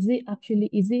 Is it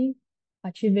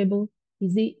achievable?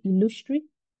 Is it illusory?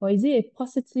 Or is it a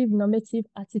positive normative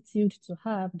attitude to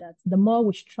have that the more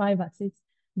we strive at it,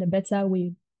 the better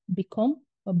we become,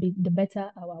 or the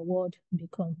better our world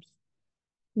becomes?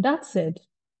 That said,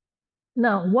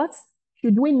 now what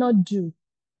should we not do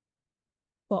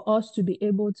for us to be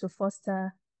able to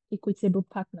foster equitable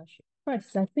partnership?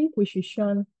 First, I think we should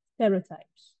shun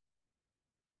stereotypes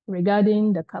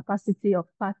regarding the capacity of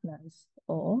partners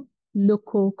or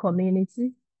local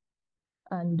community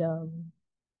and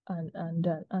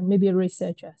maybe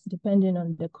researchers, depending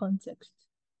on the context.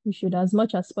 We should, as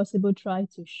much as possible, try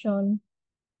to shun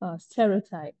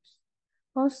stereotypes.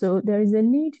 Also, there is a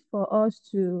need for us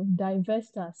to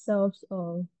divest ourselves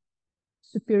of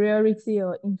superiority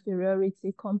or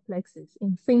inferiority complexes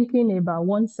in thinking about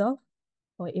oneself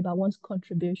or about one's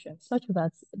contribution, such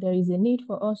that there is a need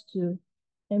for us to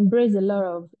embrace a lot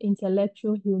of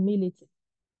intellectual humility.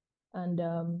 And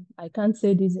I can't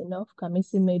say this enough,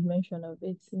 Khamisi made mention of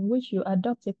it, in which you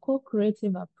adopt a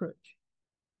co-creative approach,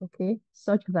 okay,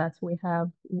 such that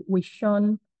we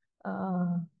shun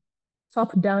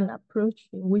top-down approach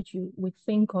in which we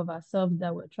think of ourselves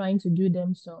that we're trying to do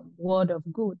them some world of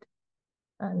good.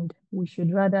 And we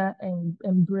should rather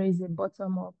embrace a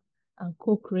bottom-up and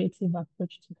co-creative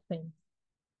approach to things.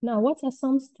 Now, what are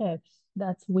some steps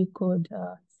that we could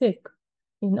take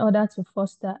in order to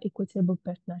foster equitable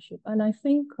partnership? And I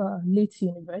think Leeds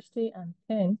University and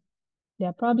Penn,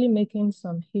 they're probably making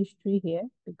some history here,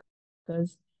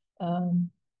 because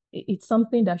it's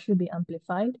something that should be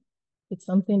amplified. It's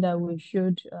something that we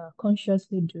should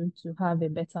consciously do to have a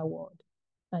better world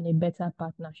and a better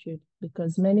partnership,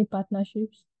 because many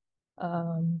partnerships,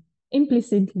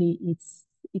 implicitly,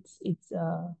 it's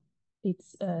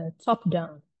top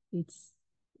down.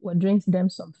 We're doing them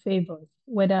some favors,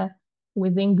 whether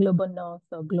within global north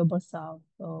or global south,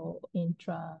 or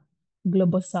intra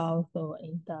global south or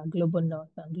inter global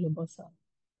north and global south.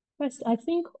 First, I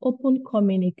think open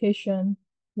communication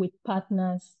with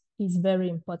partners is very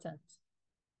important.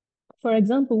 For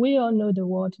example, we all know the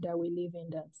world that we live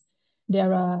in,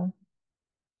 that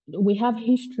we have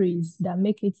histories that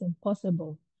make it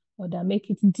impossible, or that make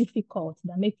it difficult,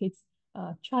 that make it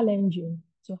challenging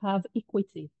to have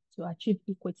equity, to achieve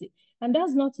equity. And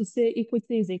that's not to say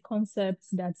equity is a concept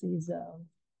that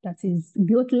is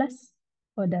guiltless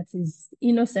or that is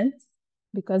innocent,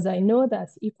 because I know that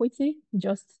equity,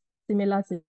 just similar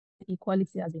to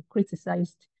equality, has been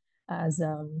criticized as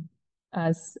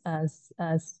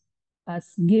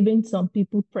giving some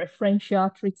people preferential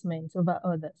treatment over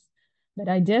others. But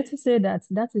I dare to say that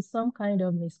that is some kind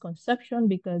of misconception,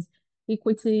 because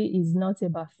equity is not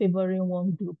about favoring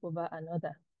one group over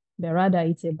another, but rather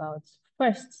it's about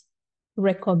first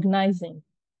recognizing,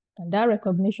 and that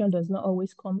recognition does not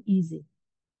always come easy.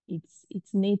 It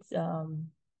needs a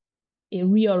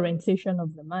reorientation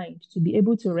of the mind to be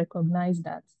able to recognize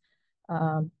that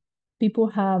people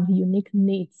have unique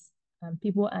needs and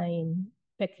people are in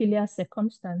peculiar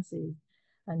circumstances,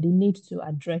 and they need to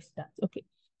address that. Okay,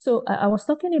 so I was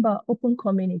talking about open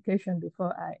communication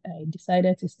before I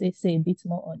decided to say a bit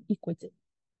more on equity.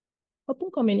 Open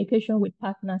communication with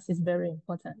partners is very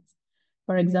important.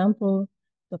 For example,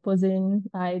 supposing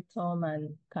I, Tom,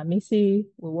 and Khamisi,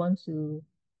 we want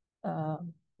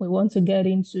to get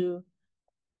into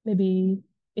maybe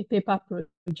a paper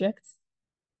project,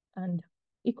 and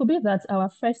it could be that our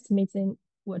first meeting,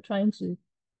 we're trying to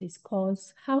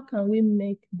discuss how can we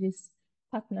make this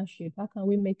partnership, how can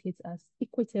we make it as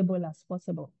equitable as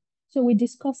possible. So we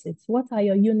discuss it. What are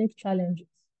your unique challenges?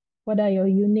 What are your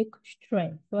unique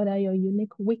strengths? What are your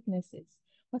unique weaknesses?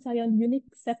 What are your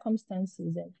unique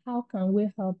circumstances? And how can we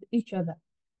help each other?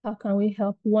 How can we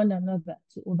help one another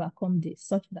to overcome this,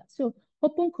 such that? So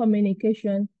open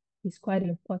communication is quite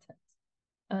important.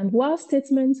 And while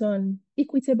statements on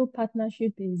equitable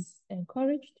partnership is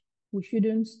encouraged, we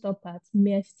shouldn't stop at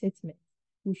mere statements.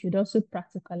 We should also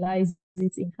practicalize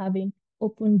it in having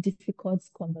open, difficult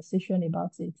conversation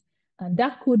about it. And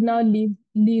that could now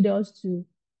lead us to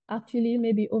actually,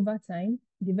 maybe over time,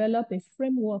 develop a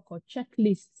framework or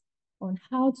checklist on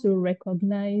how to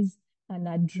recognize and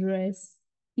address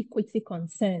equity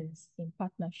concerns in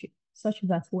partnership, such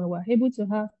that when we're able to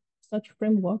have such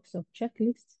frameworks of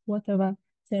checklists, whatever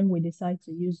term we decide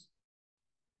to use,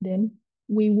 then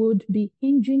we would be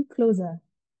inching closer,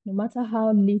 no matter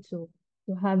how little,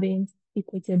 to having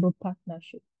equitable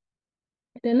partnership.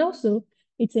 Then also,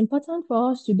 it's important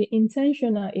for us to be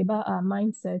intentional about our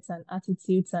mindsets and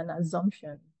attitudes and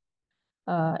assumptions.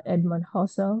 Edmund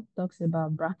Husserl talks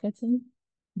about bracketing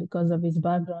because of his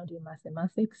background in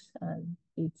mathematics, and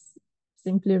it's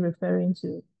simply referring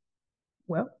to,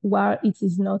 well, while it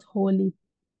is not wholly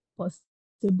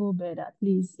possible, but at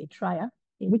least a trial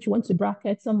in which you want to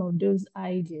bracket some of those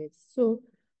ideas. So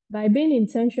by being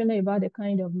intentional about the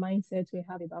kind of mindset we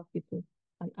have about people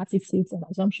and attitudes and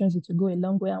assumptions, it will go a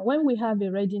long way. And when we have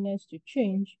a readiness to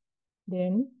change,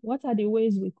 then what are the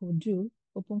ways we could do?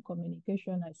 Open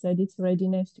communication, I said it's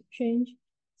readiness to change,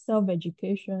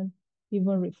 self-education,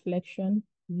 even reflection,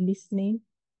 listening,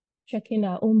 checking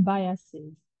our own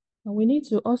biases. And we need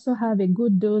to also have a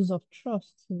good dose of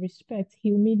trust, respect,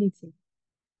 humility,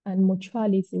 and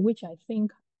mutuality, which I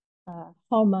think are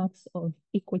hallmarks of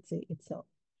equity itself.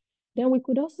 Then we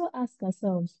could also ask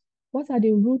ourselves, what are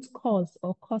the root cause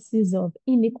or causes of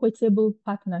inequitable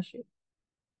partnership?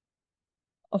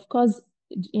 Of course,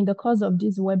 in the course of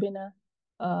this webinar,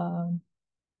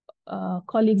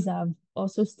 colleagues have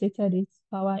also stated it,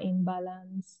 power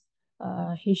imbalance,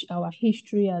 our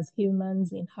history as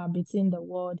humans inhabiting the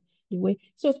world, the way.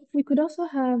 So we could also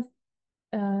have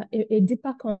a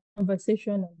deeper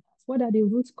conversation on that. What are the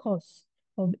root causes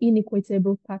of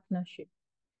inequitable partnership?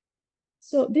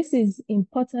 So this is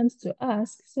important to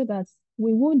ask so that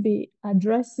we would be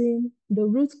addressing the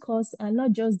root cause and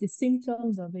not just the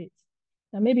symptoms of it.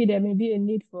 Now, maybe there may be a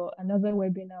need for another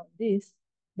webinar on this,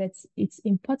 but it's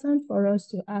important for us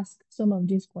to ask some of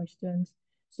these questions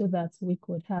so that we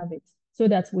could have it, so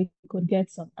that we could get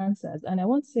some answers. And I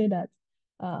want to say that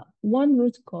one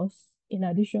root cause, in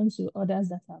addition to others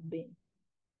that have been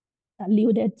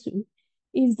alluded to,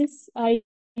 is this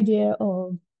idea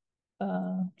of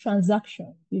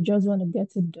transaction. You just want to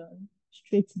get it done,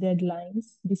 strict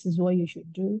deadlines. This is what you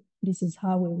should do. This is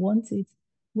how we want it.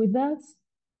 With that,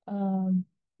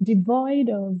 devoid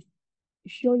of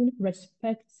showing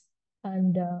respect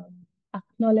and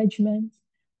acknowledgement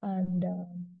and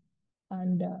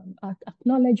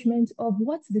acknowledgement of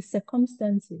what the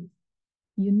circumstances,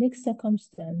 unique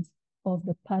circumstance of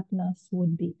the partners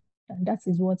would be. And that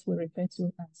is what we refer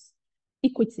to as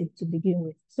equity to begin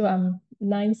with. So I'm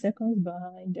 9 seconds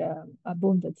behind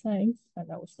above the times,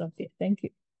 and I will stop here. Thank you.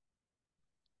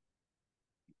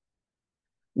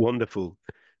 Wonderful.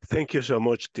 Thank you so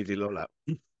much, Titilola.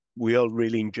 We all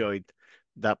really enjoyed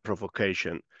that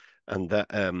provocation and that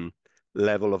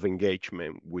level of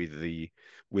engagement with the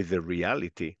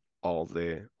reality of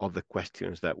the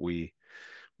questions that we're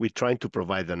trying to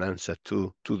provide an answer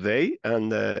to today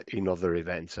and in other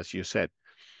events, as you said.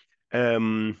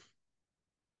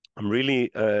 I'm really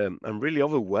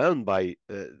overwhelmed by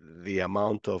the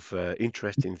amount of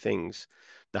interesting things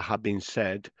that have been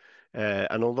said.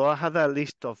 And although I had a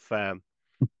list of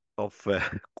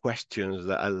questions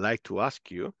that I'd like to ask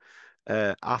you,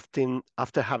 after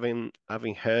having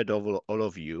heard of all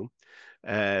of you,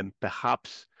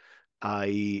 perhaps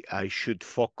I should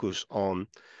focus on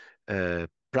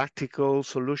practical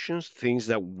solutions, things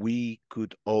that we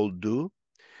could all do.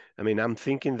 I mean, I'm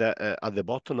thinking that at the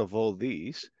bottom of all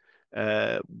these,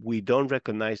 we don't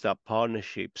recognize that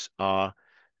partnerships are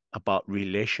about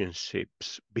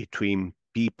relationships between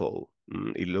people.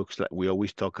 It looks like we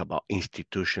always talk about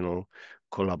institutional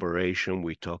collaboration.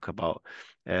 We talk about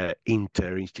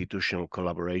inter-institutional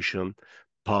collaboration,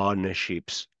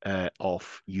 partnerships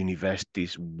of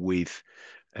universities with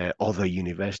other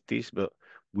universities, but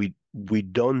we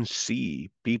don't see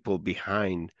people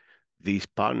behind these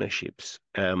partnerships.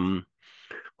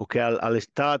 Okay, I'll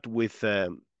start with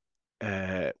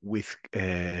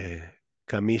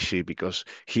Khamisi, because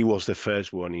he was the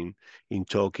first one in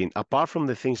talking. Apart from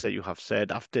the things that you have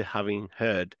said, after having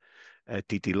heard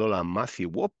Titilola and Matthew,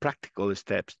 what practical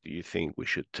steps do you think we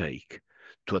should take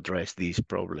to address these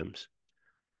problems?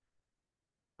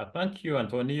 Thank you,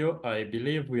 Antonio. I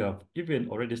believe we have even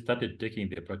already started taking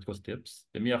the practical steps.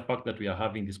 The mere fact that we are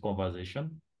having this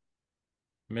conversation,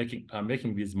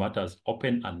 making these matters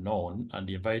open and known and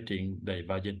inviting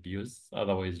divergent views.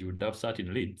 Otherwise, you would have sat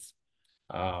in Leeds,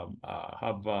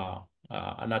 have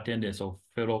an attendance of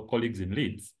fellow colleagues in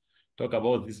Leeds, talk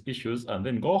about these issues and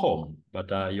then go home. But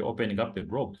you're opening up the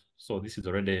globe. So this is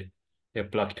already a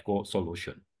practical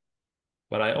solution.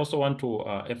 But I also want to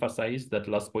emphasize that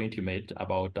last point you made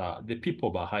about the people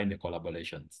behind the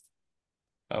collaborations.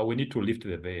 We need to lift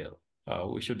the veil.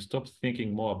 We should stop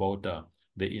thinking more about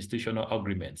the institutional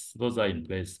agreements. Those are in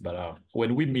place, but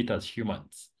when we meet as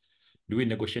humans, Do we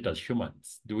negotiate as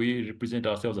humans? Do we represent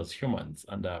ourselves as humans?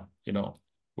 And, you know,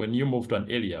 when you move to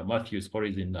an area, Matthew is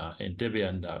always in Entebbe,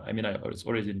 and I was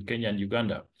always in Kenya and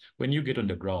Uganda. When you get on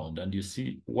the ground and you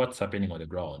see what's happening on the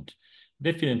ground,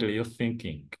 definitely your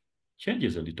thinking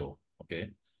changes a little,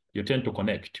 okay? You tend to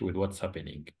connect with what's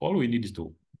happening. All we need is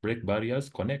to break barriers,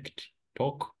 connect,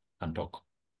 talk, and talk.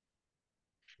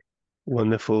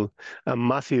 Wonderful.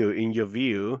 Matthew, in your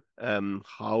view,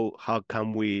 how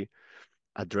can we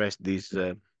address this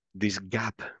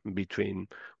gap between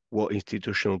what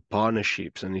institutional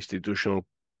partnerships and institutional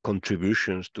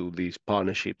contributions to these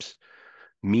partnerships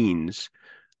means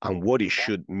and what it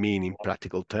should mean in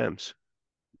practical terms?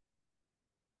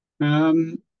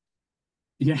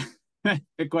 Yeah,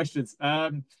 good questions.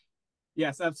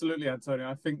 Yes, absolutely, Antonio.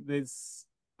 I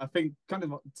think kind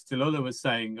of what Titilola was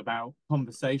saying about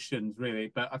conversations, really,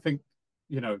 but I think,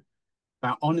 you know,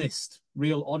 about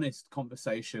real honest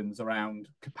conversations around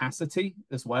capacity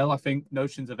as well. I think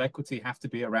notions of equity have to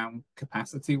be around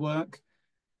capacity work.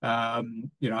 You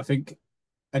know, I think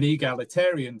an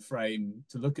egalitarian frame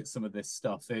to look at some of this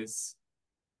stuff is,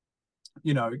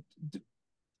 you know,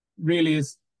 really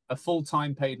is a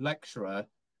full-time paid lecturer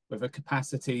with a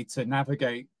capacity to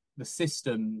navigate the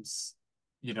systems,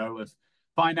 you know, of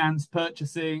finance,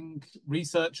 purchasing,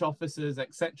 research officers,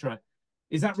 etc.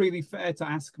 Is that really fair to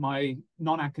ask my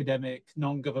non-academic,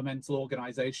 non-governmental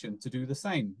organization to do the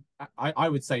same? I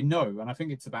would say no. And I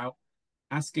think it's about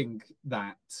asking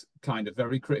that kind of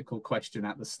very critical question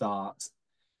at the start.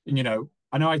 And, you know,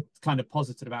 I know I kind of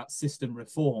posited about system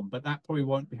reform, but that probably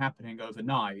won't be happening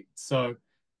overnight. So,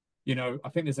 you know, I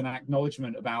think there's an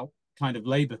acknowledgement about kind of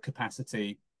labor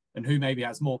capacity and who maybe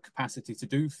has more capacity to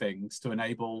do things to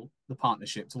enable the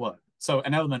partnership to work. So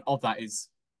an element of that is,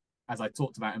 as I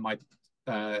talked about in my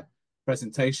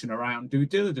presentation, around due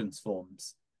diligence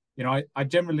forms. You know, I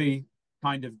generally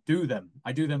kind of do them.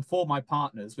 I do them for my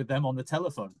partners with them on the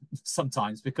telephone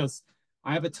sometimes because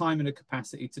I have a time and a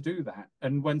capacity to do that.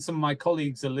 And when some of my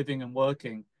colleagues are living and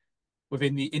working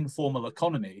within the informal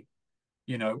economy,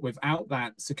 you know, without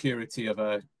that security of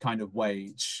a kind of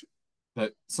wage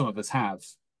that some of us have,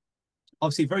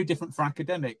 obviously very different for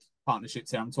academic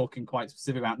partnerships here. I'm talking quite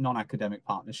specific about non-academic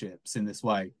partnerships in this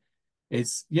way.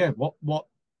 Is, yeah, what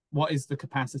is the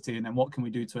capacity, and then what can we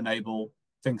do to enable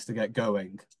things to get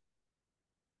going?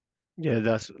 Yeah,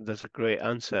 that's a great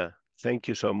answer. Thank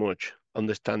you so much.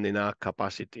 Understanding our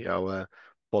capacity, our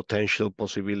potential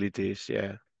possibilities,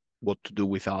 yeah, what to do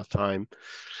with our time.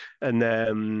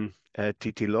 And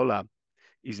Titilola,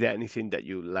 is there anything that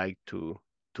you'd like to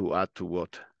add to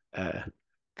what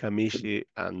Khamisi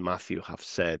and Matthew have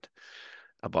said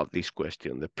about this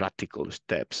question, the practical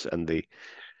steps and the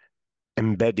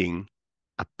embedding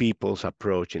a people's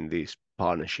approach in these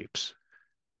partnerships?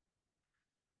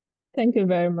 Thank you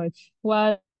very much.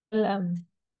 Well, I'm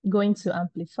going to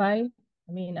amplify.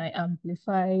 I mean, I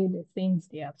amplify the things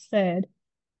they have said.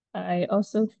 I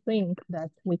also think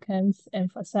that we can't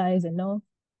emphasize enough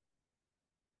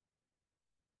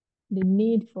the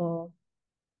need for,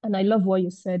 and I love what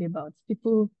you said about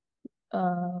people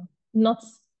not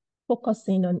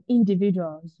focusing on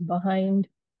individuals behind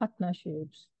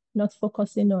partnerships, not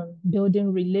focusing on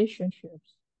building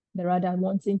relationships, but rather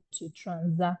wanting to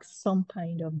transact some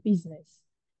kind of business.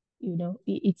 You know,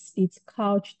 it's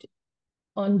couched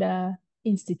under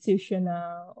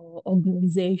institutional or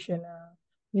organizational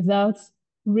without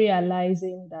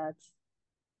realizing that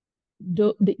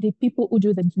the people who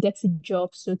do the dirty job,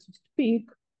 so to speak,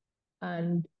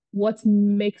 and what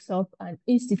makes up an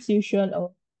institution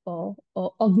or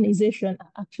organization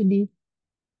are actually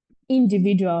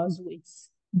individuals with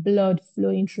blood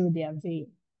flowing through their vein.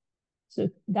 So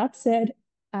that said,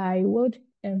 I would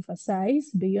emphasize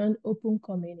beyond open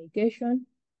communication,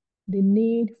 the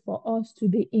need for us to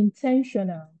be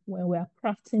intentional when we're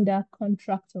crafting that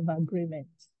contract of agreement,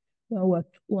 when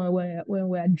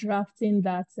we're drafting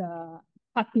that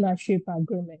partnership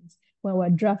agreement, when we're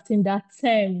drafting that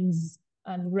terms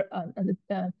and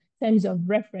terms of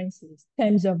references,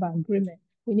 terms of agreement.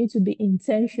 We need to be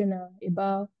intentional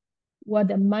about what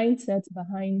the mindset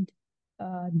behind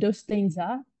those things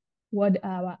are, what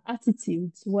our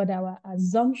attitudes, what our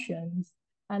assumptions,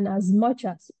 and as much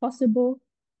as possible,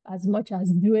 as much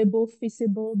as doable,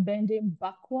 feasible, bending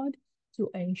backward to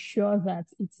ensure that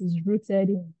it is rooted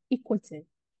in equity.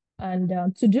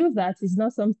 And to do that is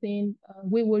not something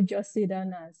we will just sit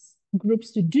down as groups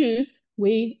to do.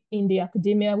 We in the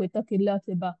academia, we talk a lot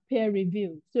about peer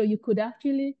review. So you could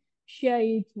actually share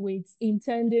it with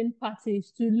intending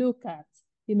parties to look at.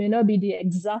 It may not be the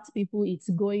exact people it's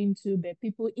going to, but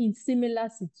people in similar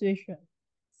situations,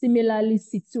 similarly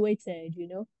situated, you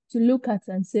know, to look at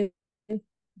and say,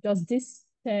 just this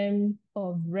term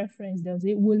of reference, does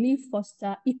it, will it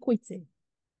foster equity?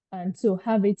 And to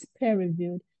have it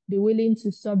peer-reviewed, be willing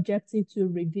to subject it to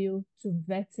review, to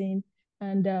vetting.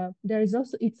 And it's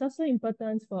also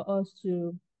important for us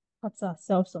to cut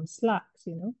ourselves some slacks,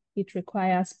 you know. It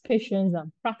requires patience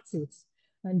and practice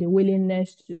and the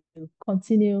willingness to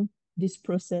continue this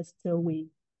process till we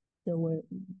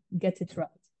get it right.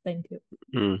 Thank you.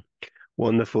 Mm.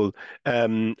 Wonderful.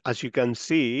 As you can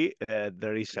see,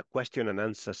 there is a question and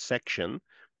answer section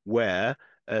where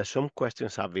some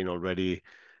questions have been already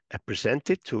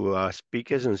presented to our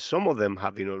speakers, and some of them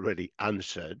have been already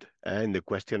answered. In the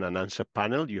question and answer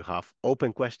panel, you have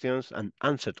open questions and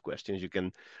answered questions. You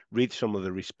can read some of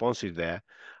the responses there.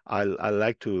 I'd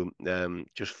like to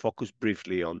just focus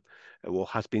briefly on what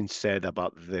has been said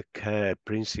about the care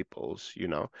principles, you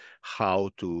know, how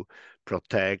to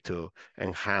protect or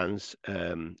enhance,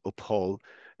 uphold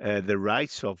the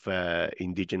rights of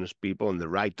indigenous people and the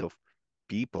right of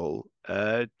people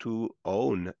to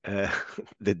own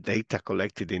the data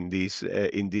collected in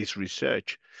this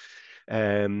research.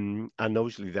 And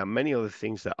obviously, there are many other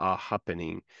things that are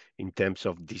happening in terms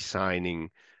of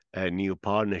designing new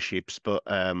partnerships. But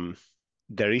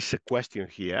there is a question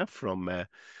here from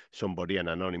somebody, an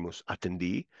anonymous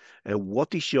attendee.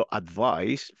 What is your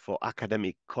advice for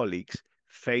academic colleagues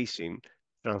facing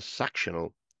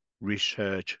transactional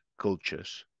research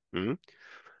cultures?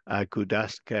 I could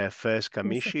ask first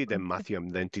Khamisi, then Matthew,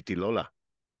 and then Titilola.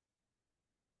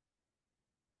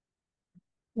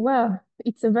 Well,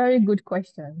 it's a very good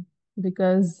question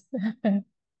because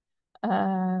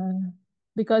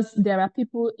because there are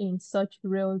people in such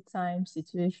real-time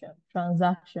situation,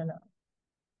 transactional.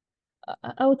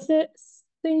 I would say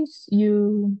since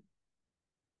you're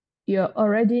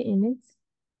already in it,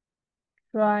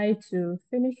 try to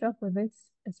finish up with it,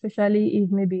 especially if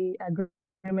maybe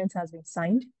agreement has been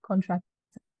signed, contract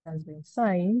has been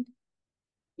signed.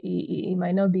 It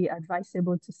might not be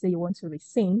advisable to say you want to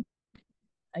rescind.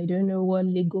 I don't know what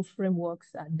legal frameworks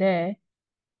are there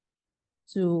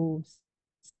to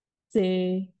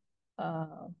say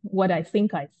what I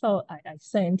think I thought I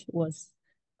sent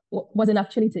wasn't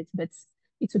actually it, but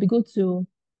it would be good to,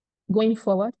 going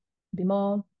forward, be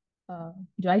more,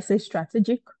 do I say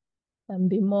strategic, and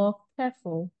be more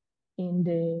careful in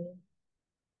the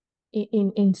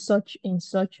in such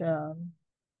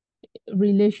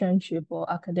relationship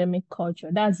or academic culture.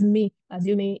 That's me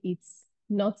assuming it's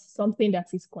not something that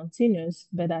is continuous,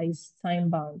 but that is time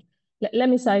bound. Let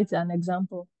me cite an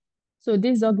example. So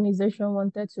this organization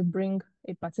wanted to bring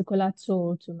a particular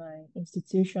tool to my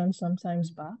institution sometimes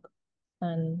back,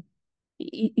 and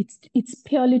it's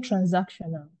purely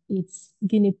transactional. It's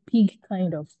guinea pig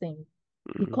kind of thing.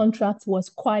 The contract was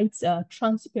quite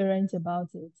transparent about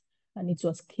it, and it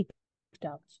was kicked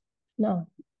out. Now,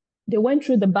 they went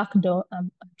through the back door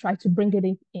and tried to bring it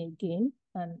in again,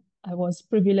 and I was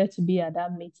privileged to be at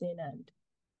that meeting. And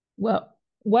well,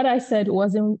 what I said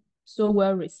wasn't so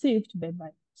well received, but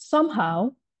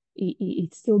somehow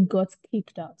it still got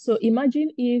kicked out. So imagine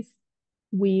if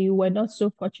we were not so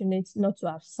fortunate not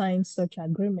to have signed such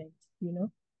agreement, you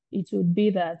know, it would be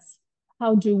that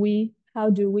how do we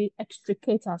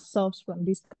extricate ourselves from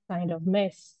this kind of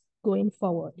mess going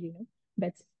forward, you know?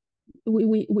 But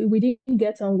we didn't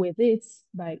get on with it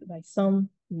by some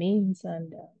means,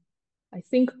 and I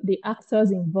think the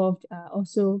actors involved are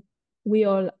also, we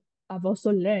all have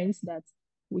also learned that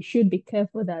we should be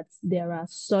careful that there are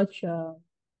such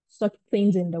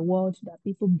things in the world that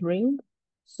people bring,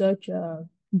 such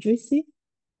juicy,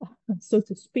 so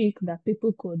to speak, that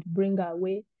people could bring our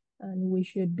way, and we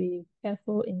should be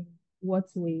careful in what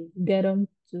we get on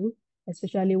to,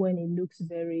 especially when it looks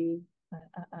very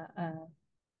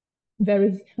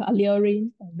very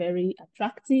alluring and very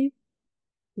attractive,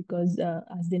 because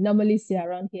as they normally say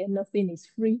around here, nothing is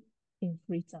free in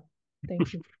free time.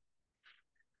 Thank you.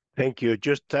 Thank you.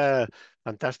 Just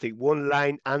fantastic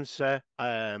one-line answer.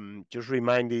 Just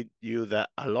reminded you that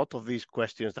a lot of these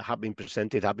questions that have been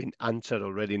presented have been answered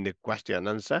already in the question and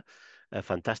answer.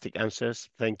 Fantastic answers.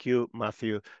 Thank you,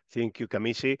 Matthew. Thank you,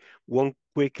 Khamisi. One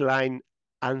quick line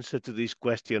answer to this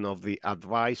question of the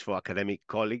advice for academic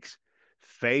colleagues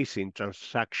facing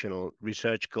transactional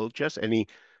research cultures. Any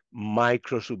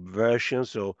micro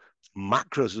subversions or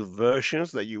macro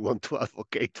subversions that you want to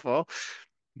advocate for?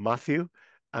 Matthew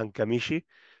and Khamisi,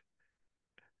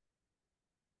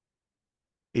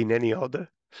 in any order?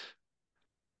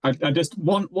 I just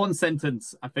one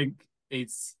sentence. I think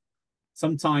it's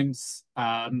sometimes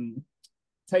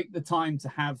take the time to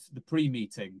have the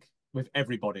pre-meeting with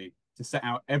everybody to set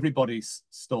out everybody's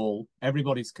stall,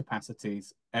 everybody's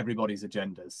capacities, everybody's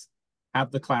agendas.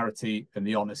 have the clarity and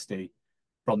the honesty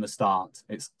from the start.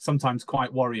 It's sometimes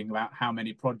quite worrying about how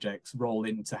many projects roll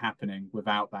into happening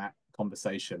without that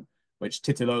conversation, which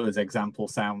Titilola's example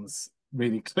sounds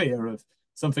really clear of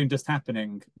something just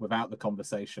happening without the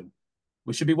conversation.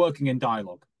 We should be working in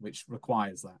dialogue, which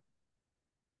requires that.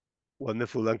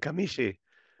 Wonderful. And Khamisi?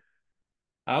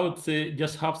 I would say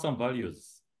just have some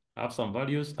values. Have some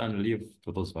values and live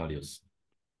to those values.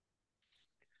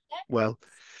 Well,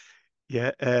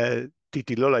 yeah,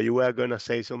 Titilola, you were going to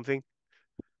say something?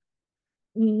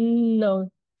 No.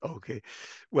 Okay.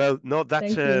 Well, no,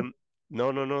 that's Thank you.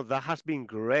 no, that has been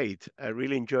great. I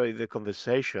really enjoyed the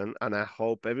conversation, and I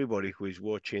hope everybody who is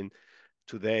watching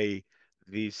today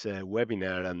this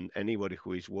webinar and anybody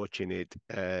who is watching it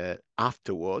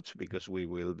afterwards, because we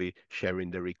will be sharing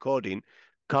the recording,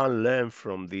 can learn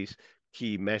from these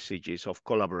key messages of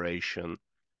collaboration,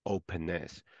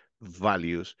 openness,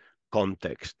 values,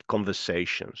 context,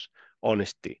 conversations,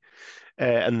 honesty.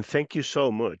 And thank you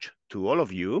so much to all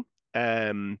of you.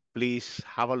 Please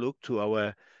have a look to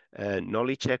our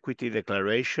Knowledge Equity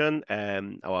Declaration,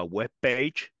 our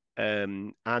webpage,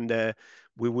 and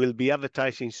we will be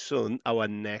advertising soon our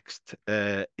next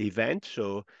event.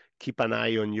 So keep an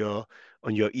eye on your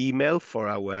email for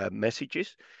our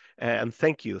messages. And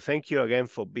thank you again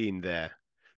for being there.